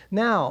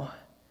 Now,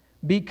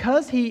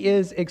 because He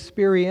is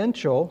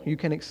experiential, you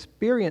can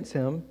experience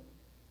Him,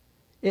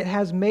 it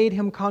has made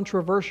Him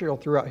controversial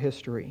throughout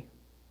history.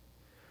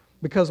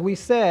 Because we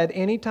said,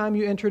 anytime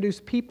you introduce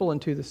people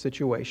into the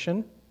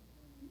situation,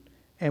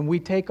 and we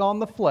take on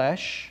the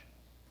flesh,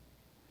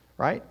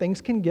 right,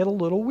 things can get a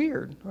little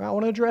weird. I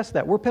want to address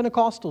that. We're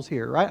Pentecostals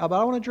here, right? But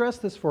I want to address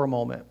this for a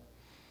moment.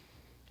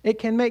 It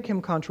can make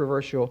Him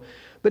controversial.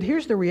 But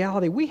here's the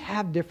reality. We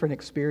have different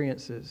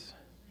experiences.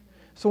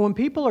 So when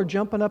people are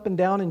jumping up and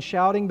down and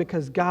shouting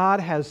because God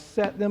has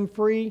set them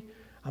free,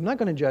 I'm not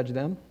going to judge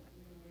them.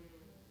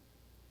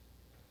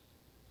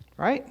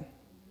 Right?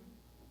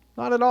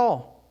 Not at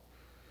all.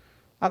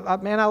 I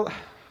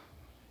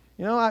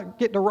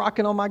get to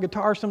rocking on my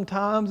guitar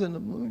sometimes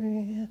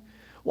and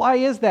why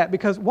is that?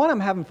 Because one, I'm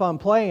having fun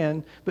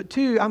playing, but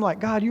two, I'm like,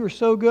 God, you are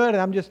so good,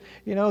 and I'm just,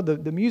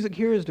 the music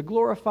here is to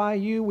glorify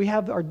you. We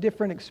have our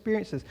different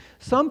experiences.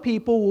 Some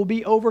people will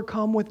be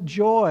overcome with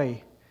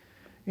joy.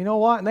 You know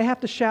what? And they have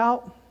to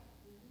shout.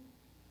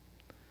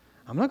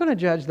 I'm not going to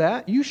judge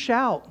that. You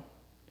shout.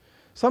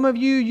 Some of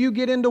you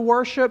get into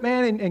worship,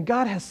 man, and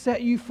God has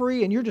set you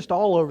free, and you're just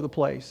all over the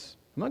place.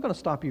 I'm not going to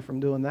stop you from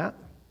doing that.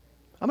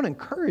 I'm going to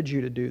encourage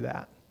you to do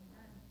that.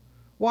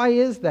 Why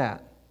is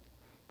that?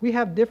 We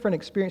have different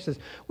experiences.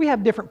 We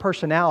have different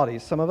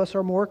personalities. Some of us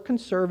are more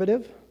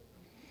conservative.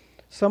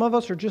 Some of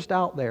us are just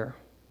out there.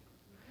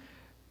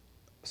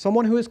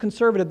 Someone who is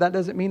conservative, that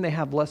doesn't mean they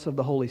have less of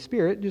the Holy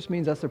Spirit. It just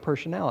means that's their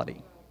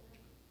personality.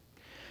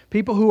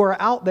 People who are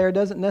out there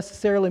doesn't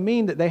necessarily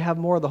mean that they have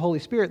more of the Holy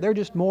Spirit. They're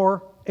just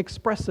more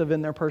expressive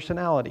in their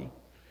personality.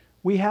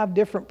 We have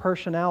different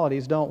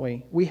personalities, don't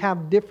we? We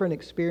have different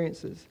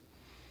experiences.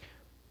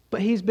 But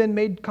He's been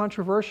made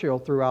controversial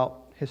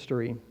throughout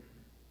history.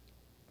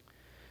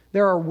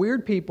 There are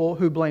weird people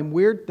who blame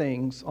weird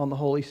things on the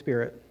Holy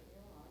Spirit.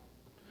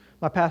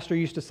 My pastor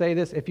used to say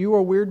this, if you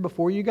were weird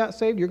before you got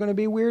saved, you're going to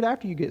be weird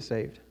after you get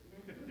saved.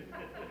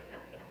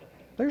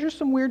 There's just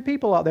some weird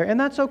people out there, and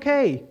that's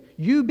okay.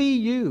 You be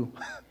you.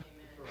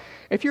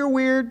 If you're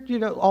weird,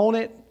 own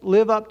it,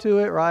 live up to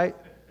it, right?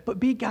 But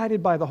be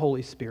guided by the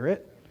Holy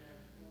Spirit.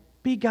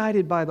 Be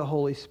guided by the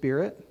Holy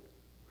Spirit.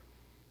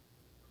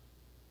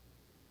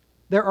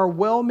 There are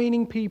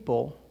well-meaning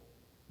people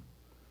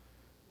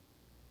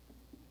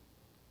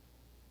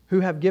who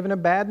have given a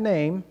bad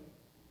name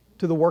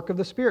to the work of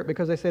the Spirit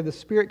because they say the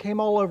Spirit came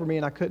all over me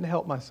and I couldn't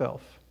help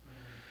myself.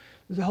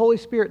 The Holy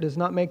Spirit does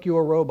not make you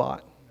a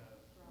robot.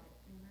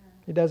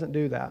 It doesn't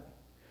do that.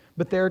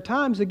 But there are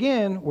times,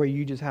 again, where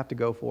you just have to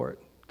go for it.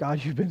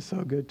 God, you've been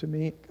so good to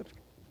me.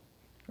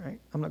 Right?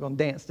 I'm not going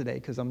to dance today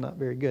because I'm not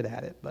very good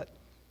at it, but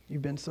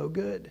you've been so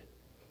good.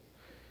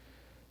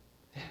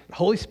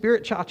 Holy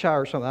Spirit cha-cha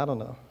or something, I don't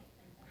know.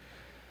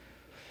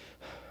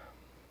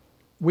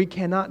 We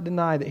cannot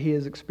deny that He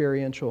is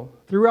experiential.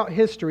 Throughout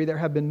history, there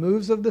have been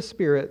moves of the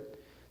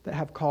Spirit that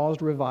have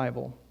caused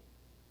revival.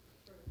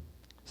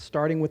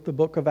 Starting with the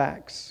book of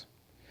Acts.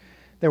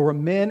 There were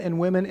men and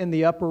women in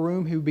the upper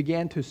room who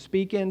began to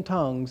speak in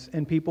tongues,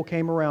 and people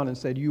came around and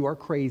said, "You are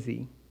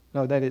crazy."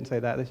 No, they didn't say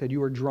that. They said,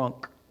 "You are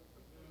drunk."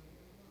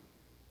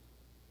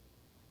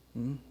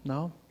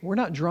 No, we're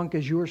not drunk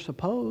as you are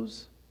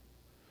supposed.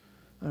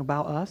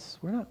 About us,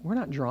 we're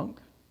not drunk.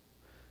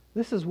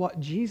 This is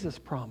what Jesus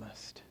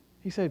promised.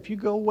 He said, if you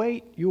go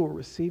wait, you will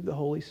receive the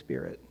Holy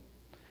Spirit.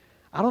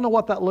 I don't know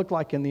what that looked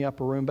like in the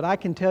upper room, but I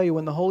can tell you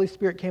when the Holy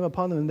Spirit came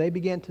upon them and they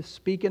began to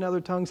speak in other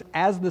tongues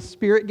as the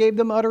Spirit gave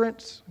them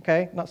utterance,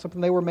 okay, not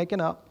something they were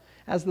making up,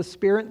 as the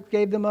Spirit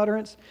gave them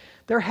utterance,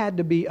 there had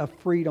to be a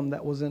freedom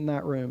that was in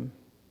that room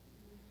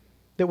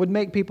that would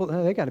make people,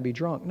 oh, they got to be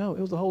drunk. No,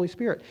 it was the Holy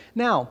Spirit.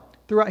 Now,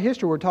 throughout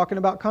history, we're talking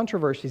about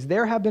controversies.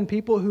 There have been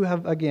people who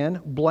have, again,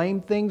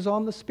 blamed things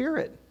on the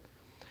Spirit.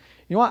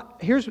 You know what?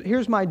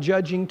 Here's my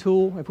judging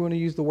tool, if we want to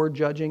use the word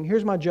judging.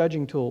 Here's my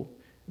judging tool.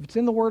 If it's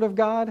in the Word of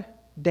God,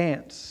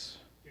 dance.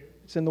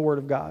 It's in the Word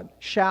of God.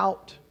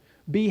 Shout,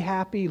 be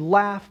happy,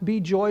 laugh, be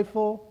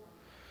joyful,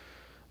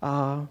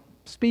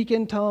 speak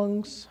in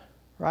tongues,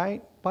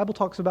 right? The Bible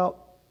talks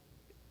about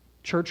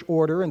church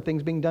order and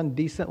things being done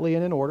decently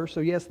and in order.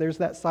 So yes, there's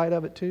that side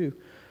of it too.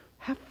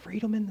 Have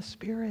freedom in the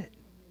Spirit.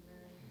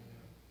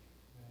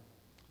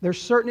 There's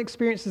certain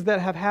experiences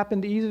that have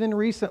happened even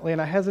recently,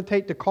 and I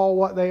hesitate to call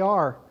what they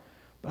are,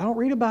 but I don't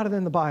read about it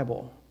in the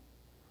Bible.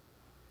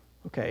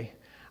 Okay.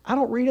 I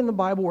don't read in the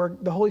Bible where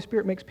the Holy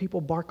Spirit makes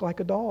people bark like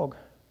a dog.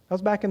 That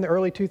was back in the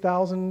early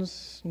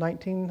 2000s,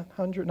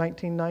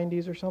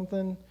 1990s or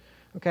something.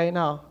 Okay,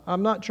 now,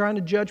 I'm not trying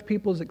to judge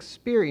people's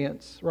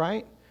experience,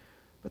 right?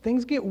 But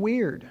things get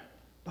weird.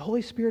 The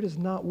Holy Spirit is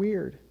not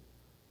weird,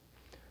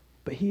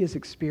 but He is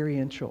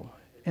experiential.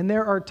 And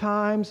there are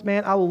times,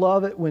 man, I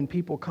love it when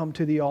people come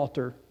to the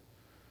altar.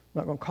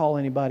 I'm not going to call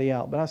anybody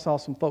out, but I saw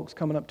some folks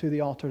coming up to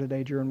the altar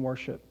today during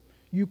worship.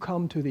 You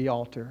come to the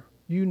altar.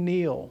 You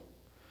kneel.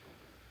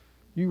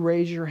 You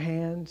raise your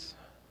hands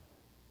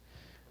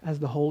as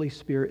the Holy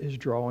Spirit is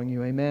drawing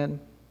you. Amen?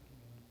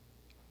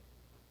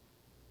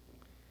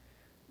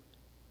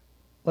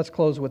 Let's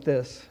close with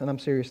this, and I'm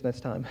serious this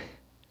time.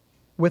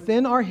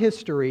 Within our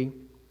history,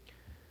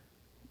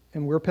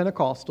 and we're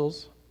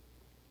Pentecostals,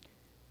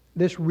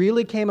 this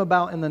really came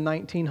about in the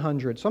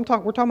 1900s. So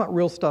we're talking about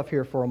real stuff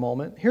here for a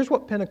moment. Here's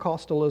what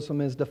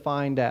Pentecostalism is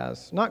defined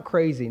as. Not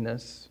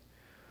craziness.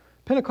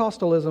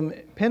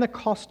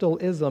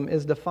 Pentecostalism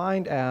is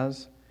defined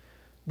as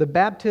the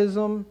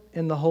baptism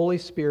in the Holy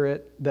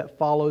Spirit that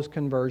follows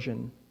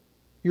conversion.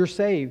 You're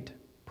saved.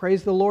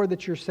 Praise the Lord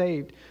that you're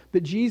saved.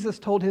 But Jesus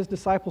told His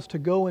disciples to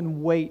go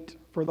and wait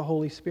for the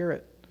Holy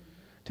Spirit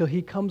till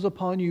He comes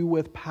upon you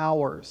with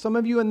power. Some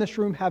of you in this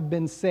room have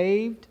been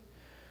saved,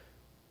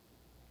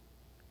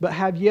 but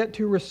have yet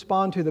to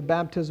respond to the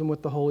baptism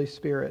with the Holy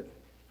Spirit.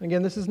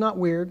 Again, this is not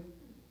weird.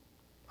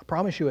 I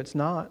promise you it's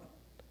not.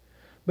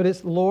 But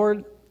it's,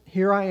 Lord,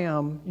 here I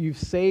am. You've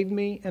saved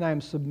me, and I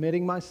am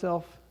submitting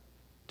myself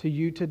to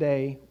you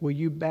today. Will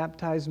you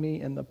baptize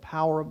me in the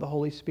power of the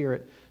Holy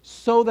Spirit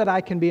so that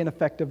I can be an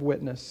effective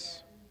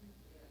witness?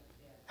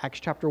 Acts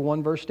chapter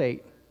 1, verse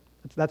 8.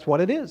 That's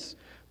what it is.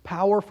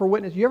 Power for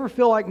witness. You ever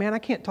feel like, man, I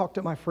can't talk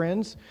to my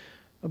friends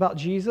about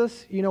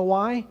Jesus? You know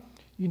why?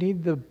 You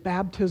need the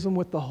baptism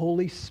with the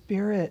Holy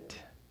Spirit.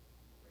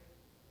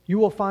 You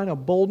will find a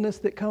boldness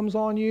that comes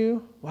on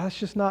you. Well, that's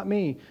just not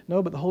me.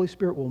 No, but the Holy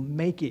Spirit will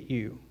make it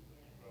you.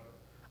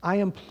 I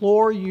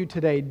implore you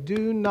today,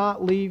 do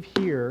not leave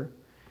here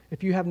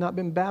if you have not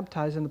been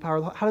baptized in the power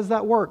of the Holy Spirit. How does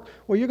that work?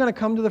 Well, you're going to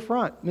come to the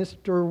front.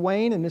 Mr.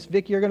 Wayne and Miss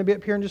Vicki are going to be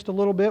up here in just a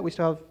little bit. We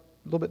still have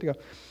a little bit to go.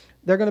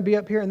 They're going to be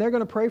up here and they're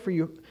going to pray for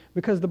you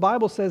because the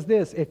Bible says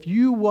this, if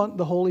you want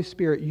the Holy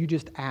Spirit, you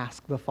just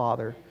ask the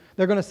Father.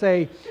 They're going to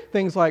say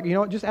things like, you know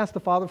what, just ask the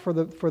Father for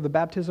the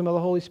baptism of the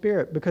Holy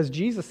Spirit, because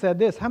Jesus said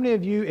this. How many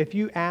of you, if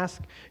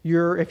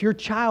your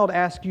child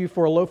asks you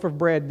for a loaf of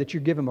bread, that you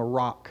give him a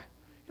rock?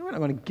 You're not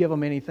going to give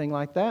them anything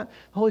like that.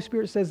 The Holy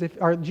Spirit says,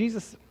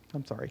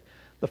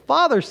 the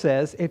Father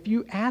says, if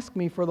you ask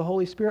me for the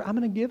Holy Spirit, I'm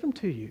going to give him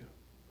to you.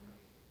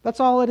 That's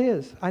all it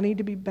is. I need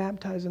to be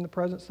baptized in the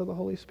presence of the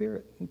Holy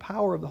Spirit, in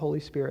power of the Holy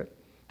Spirit.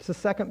 It's the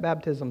second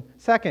baptism.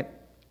 Second,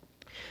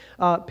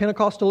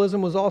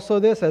 Pentecostalism was also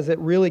this, as it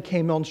really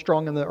came on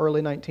strong in the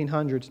early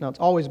 1900s. Now, it's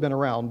always been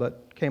around,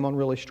 but came on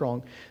really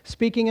strong.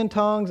 Speaking in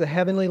tongues, a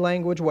heavenly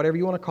language, whatever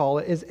you want to call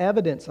it, is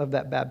evidence of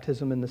that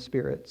baptism in the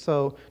Spirit.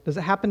 So, does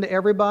it happen to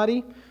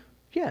everybody?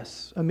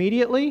 Yes.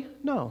 Immediately?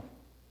 No.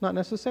 Not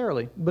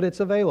necessarily, but it's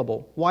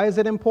available. Why is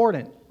it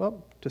important?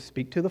 Well, to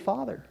speak to the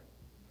Father.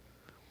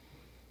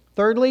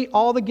 Thirdly,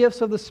 all the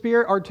gifts of the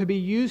Spirit are to be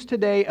used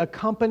today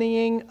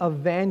accompanying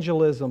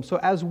evangelism. So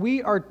as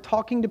we are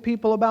talking to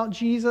people about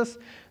Jesus,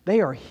 they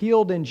are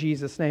healed in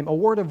Jesus' name. A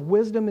word of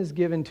wisdom is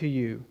given to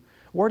you.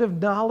 A word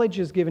of knowledge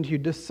is given to you.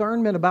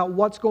 Discernment about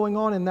what's going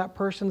on in that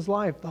person's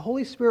life. The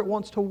Holy Spirit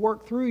wants to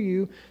work through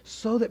you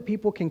so that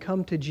people can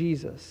come to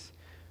Jesus.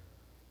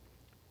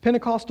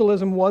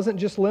 Pentecostalism wasn't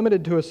just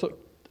limited to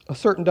a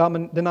certain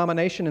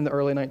denomination in the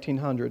early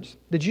 1900s.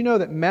 Did you know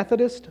that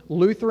Methodist,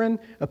 Lutheran,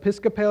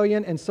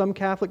 Episcopalian, and some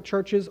Catholic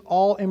churches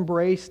all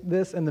embraced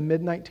this in the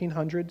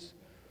mid-1900s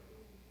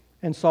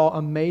and saw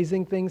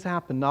amazing things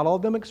happen? Not all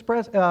of them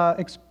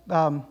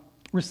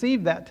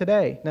receive that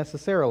today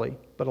necessarily,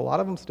 but a lot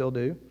of them still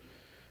do.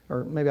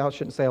 Or maybe I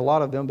shouldn't say a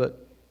lot of them,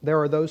 but there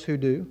are those who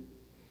do.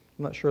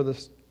 I'm not sure the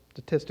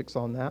statistics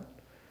on that.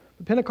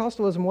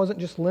 Pentecostalism wasn't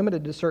just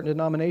limited to certain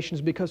denominations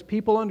because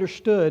people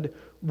understood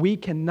we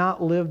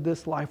cannot live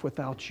this life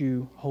without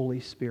you, Holy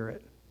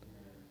Spirit.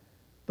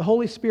 The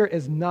Holy Spirit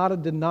is not a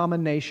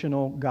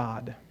denominational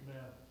God.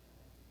 Amen.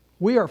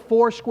 We are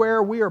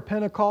Foursquare, we are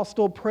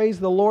Pentecostal.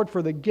 Praise the Lord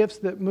for the gifts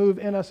that move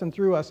in us and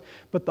through us.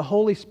 But the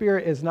Holy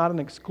Spirit is not an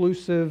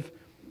exclusive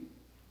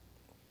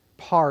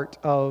part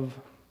of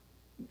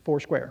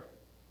Foursquare,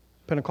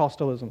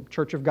 Pentecostalism,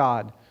 Church of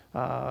God.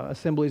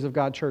 Assemblies of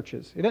God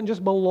churches. It doesn't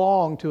just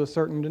belong to a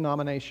certain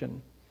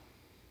denomination.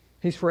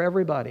 He's for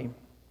everybody.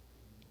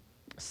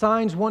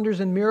 Signs, wonders,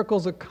 and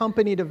miracles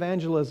accompanied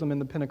evangelism in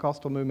the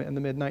Pentecostal movement in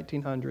the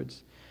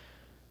mid-1900s.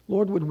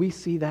 Lord, would we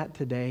see that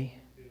today?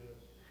 Yes.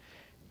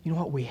 You know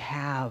what? We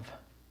have.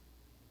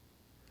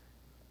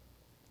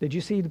 Did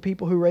you see the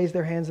people who raised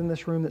their hands in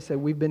this room that said,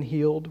 we've been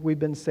healed, we've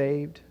been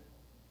saved?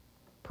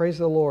 Praise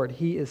the Lord.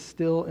 He is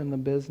still in the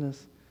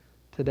business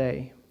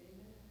today.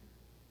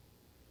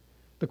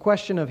 The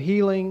question of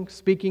healing,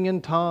 speaking in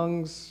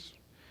tongues,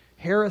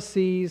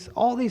 heresies,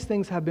 all these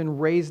things have been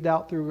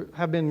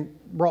have been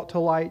brought to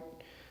light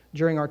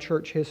during our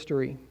church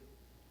history.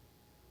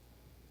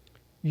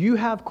 You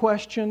have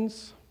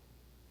questions,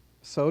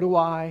 so do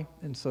I,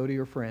 and so do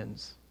your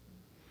friends.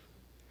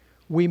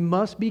 We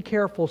must be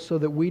careful so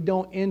that we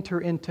don't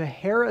enter into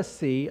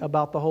heresy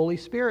about the Holy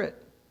Spirit.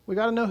 We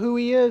got to know who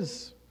He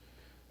is.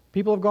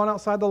 People have gone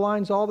outside the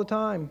lines all the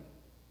time.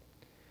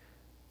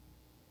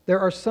 There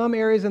are some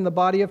areas in the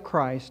body of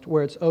Christ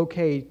where it's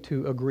okay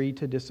to agree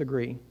to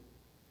disagree. You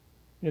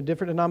know,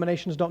 different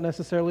denominations don't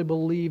necessarily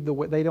believe the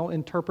way, they don't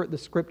interpret the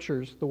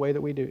Scriptures the way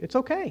that we do. It's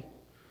okay.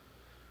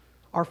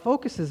 Our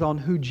focus is on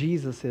who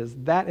Jesus is.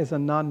 That is a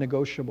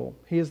non-negotiable.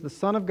 He is the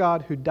Son of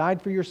God who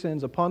died for your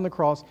sins upon the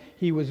cross.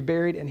 He was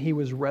buried and He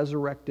was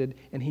resurrected,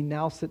 and He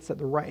now sits at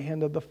the right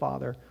hand of the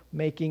Father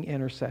making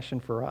intercession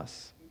for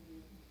us.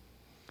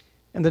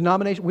 And the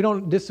denomination, we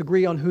don't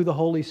disagree on who the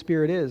Holy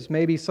Spirit is.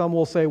 Maybe some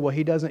will say, well,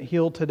 He doesn't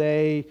heal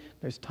today.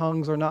 There's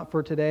tongues are not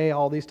for today,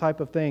 all these type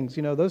of things.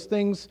 You know, those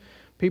things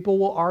people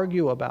will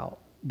argue about.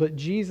 But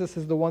Jesus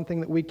is the one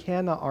thing that we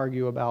cannot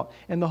argue about.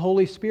 And the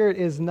Holy Spirit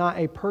is not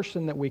a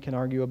person that we can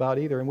argue about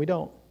either, and we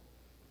don't.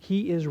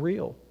 He is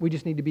real. We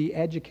just need to be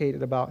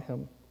educated about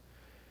Him.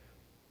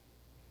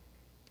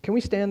 Can we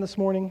stand this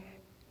morning?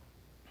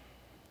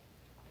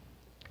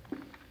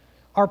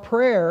 Our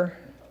prayer,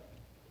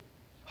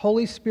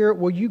 Holy Spirit,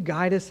 will you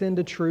guide us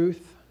into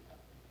truth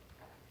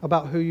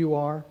about who you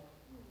are?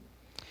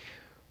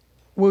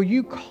 Will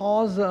you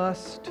cause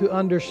us to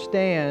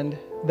understand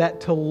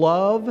that to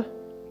love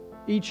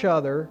each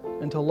other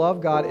and to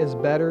love God is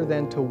better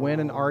than to win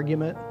an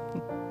argument?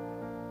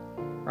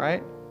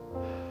 Right?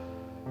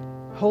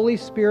 Holy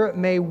Spirit,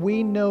 may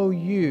we know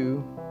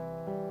you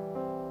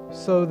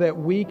so that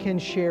we can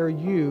share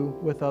you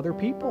with other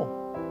people.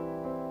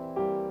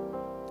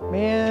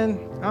 Man,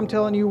 I'm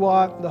telling you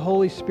what, the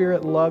Holy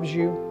Spirit loves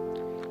you.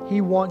 He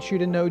wants you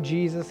to know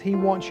Jesus. He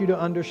wants you to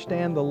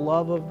understand the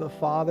love of the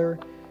Father.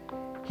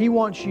 He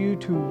wants you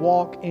to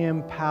walk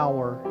in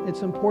power.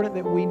 It's important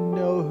that we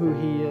know who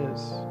He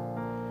is.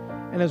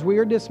 And as we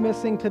are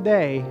dismissing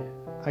today,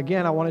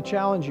 again, I want to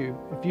challenge you.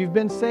 If you've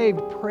been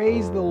saved,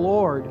 praise the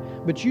Lord.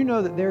 But you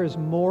know that there is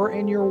more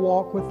in your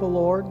walk with the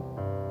Lord.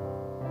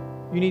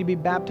 You need to be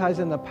baptized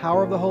in the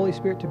power of the Holy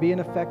Spirit to be an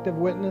effective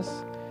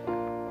witness.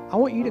 I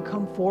want you to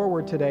come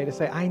forward today to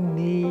say, I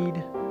need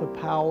the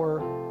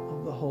power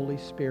of the Holy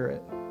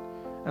Spirit.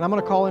 And I'm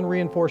going to call in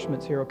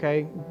reinforcements here,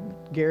 okay?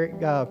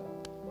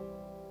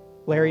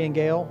 Larry and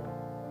Gail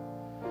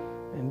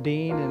and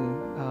Dean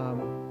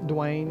and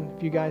Dwayne,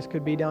 if you guys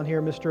could be down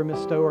here. Mr. and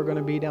Miss Stowe are going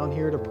to be down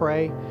here to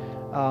pray.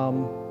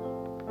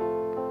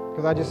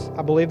 Because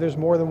I believe there's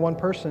more than one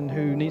person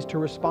who needs to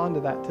respond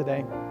to that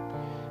today.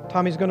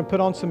 Tommy's going to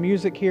put on some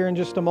music here in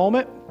just a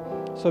moment,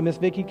 so Miss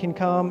Vicki can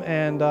come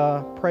and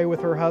pray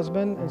with her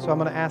husband. And so I'm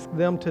going to ask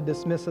them to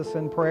dismiss us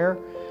in prayer.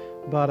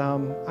 But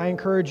I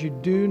encourage you,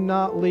 do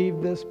not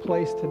leave this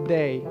place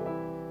today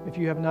if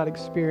you have not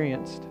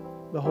experienced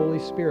the Holy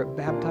Spirit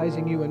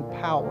baptizing you in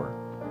power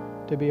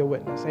to be a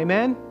witness.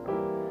 Amen?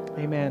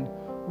 Amen.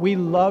 We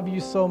love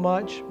you so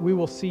much. We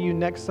will see you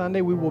next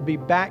Sunday. We will be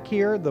back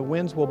here. The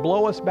winds will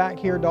blow us back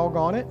here,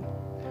 doggone it.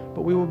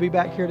 But we will be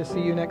back here to see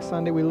you next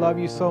Sunday. We love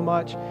you so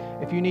much.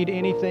 If you need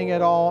anything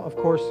at all, of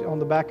course, on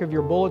the back of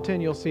your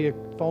bulletin, you'll see a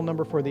phone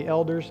number for the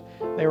elders.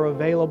 They are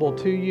available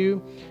to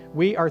you.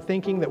 We are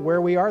thinking that where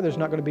we are, there's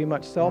not going to be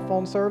much cell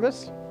phone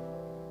service.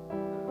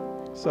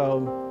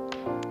 So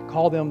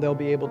call them. They'll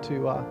be able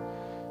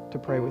to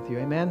pray with you.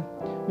 Amen.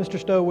 Mr.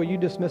 Stowe, will you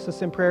dismiss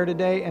us in prayer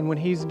today? And when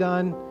he's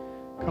done,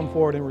 come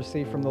forward and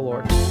receive from the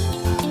Lord.